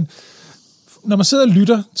 men når man sidder og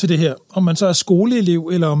lytter til det her, om man så er skoleelev,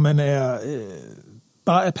 eller om man er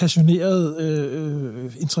bare er passioneret,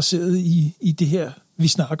 interesseret i det her, vi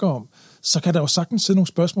snakker om, så kan der jo sagtens sidde nogle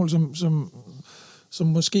spørgsmål, som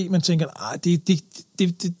måske man tænker,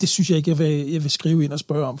 det synes jeg ikke, jeg vil skrive ind og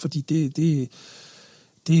spørge om, fordi det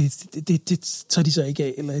tager de sig ikke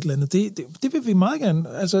af, eller et eller andet. Det vil vi meget gerne.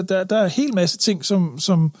 Altså, der er en hel masse ting,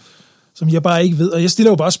 som jeg bare ikke ved, og jeg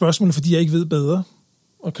stiller jo bare spørgsmål, fordi jeg ikke ved bedre.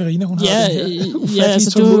 Og Karina, hun har den her ufattelige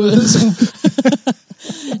tålmodighed.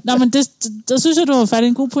 Nå, men der synes jeg, du har fat i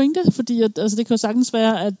en god pointe, fordi det kan jo sagtens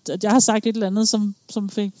være, at jeg har sagt et eller andet, som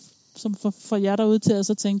får jer derude til at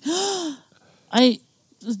så tænke, jeg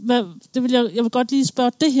vil godt lige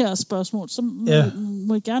spørge det her spørgsmål, så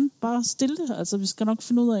må I gerne bare stille det. Altså, vi skal nok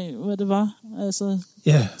finde ud af, hvad det var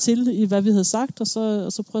til i, hvad vi havde sagt, og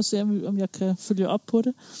så prøve at se, om jeg kan følge op på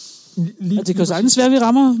det. Det kan jo sagtens være, at vi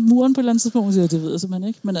rammer muren på et eller andet tidspunkt, og det ved jeg simpelthen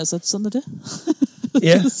ikke, men altså, sådan er det.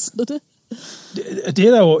 Ja. Sådan er det. Det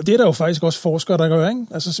er der jo faktisk også forskere, der gør, ikke?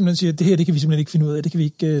 Altså simpelthen siger, at det her, det kan vi simpelthen ikke finde ud af, det kan vi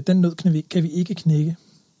ikke, den nød kan vi ikke knække.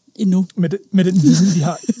 Endnu. Med den viden, vi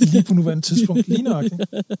har lige på nuværende tidspunkt, lige nøjagtigt.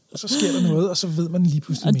 Og så sker der noget, og så ved man lige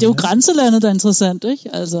pludselig mere. Det er jo grænselandet, der er interessant,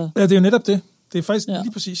 ikke? Altså. Ja, det er jo netop det. Det er faktisk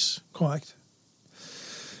lige præcis korrekt.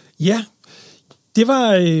 Ja, det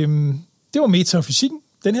var metafysikken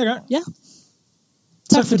den her gang. Ja.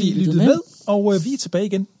 Tak fordi I lyttede med, og vi er tilbage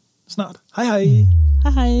igen snart. Hej hej.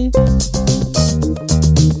 Hej hej.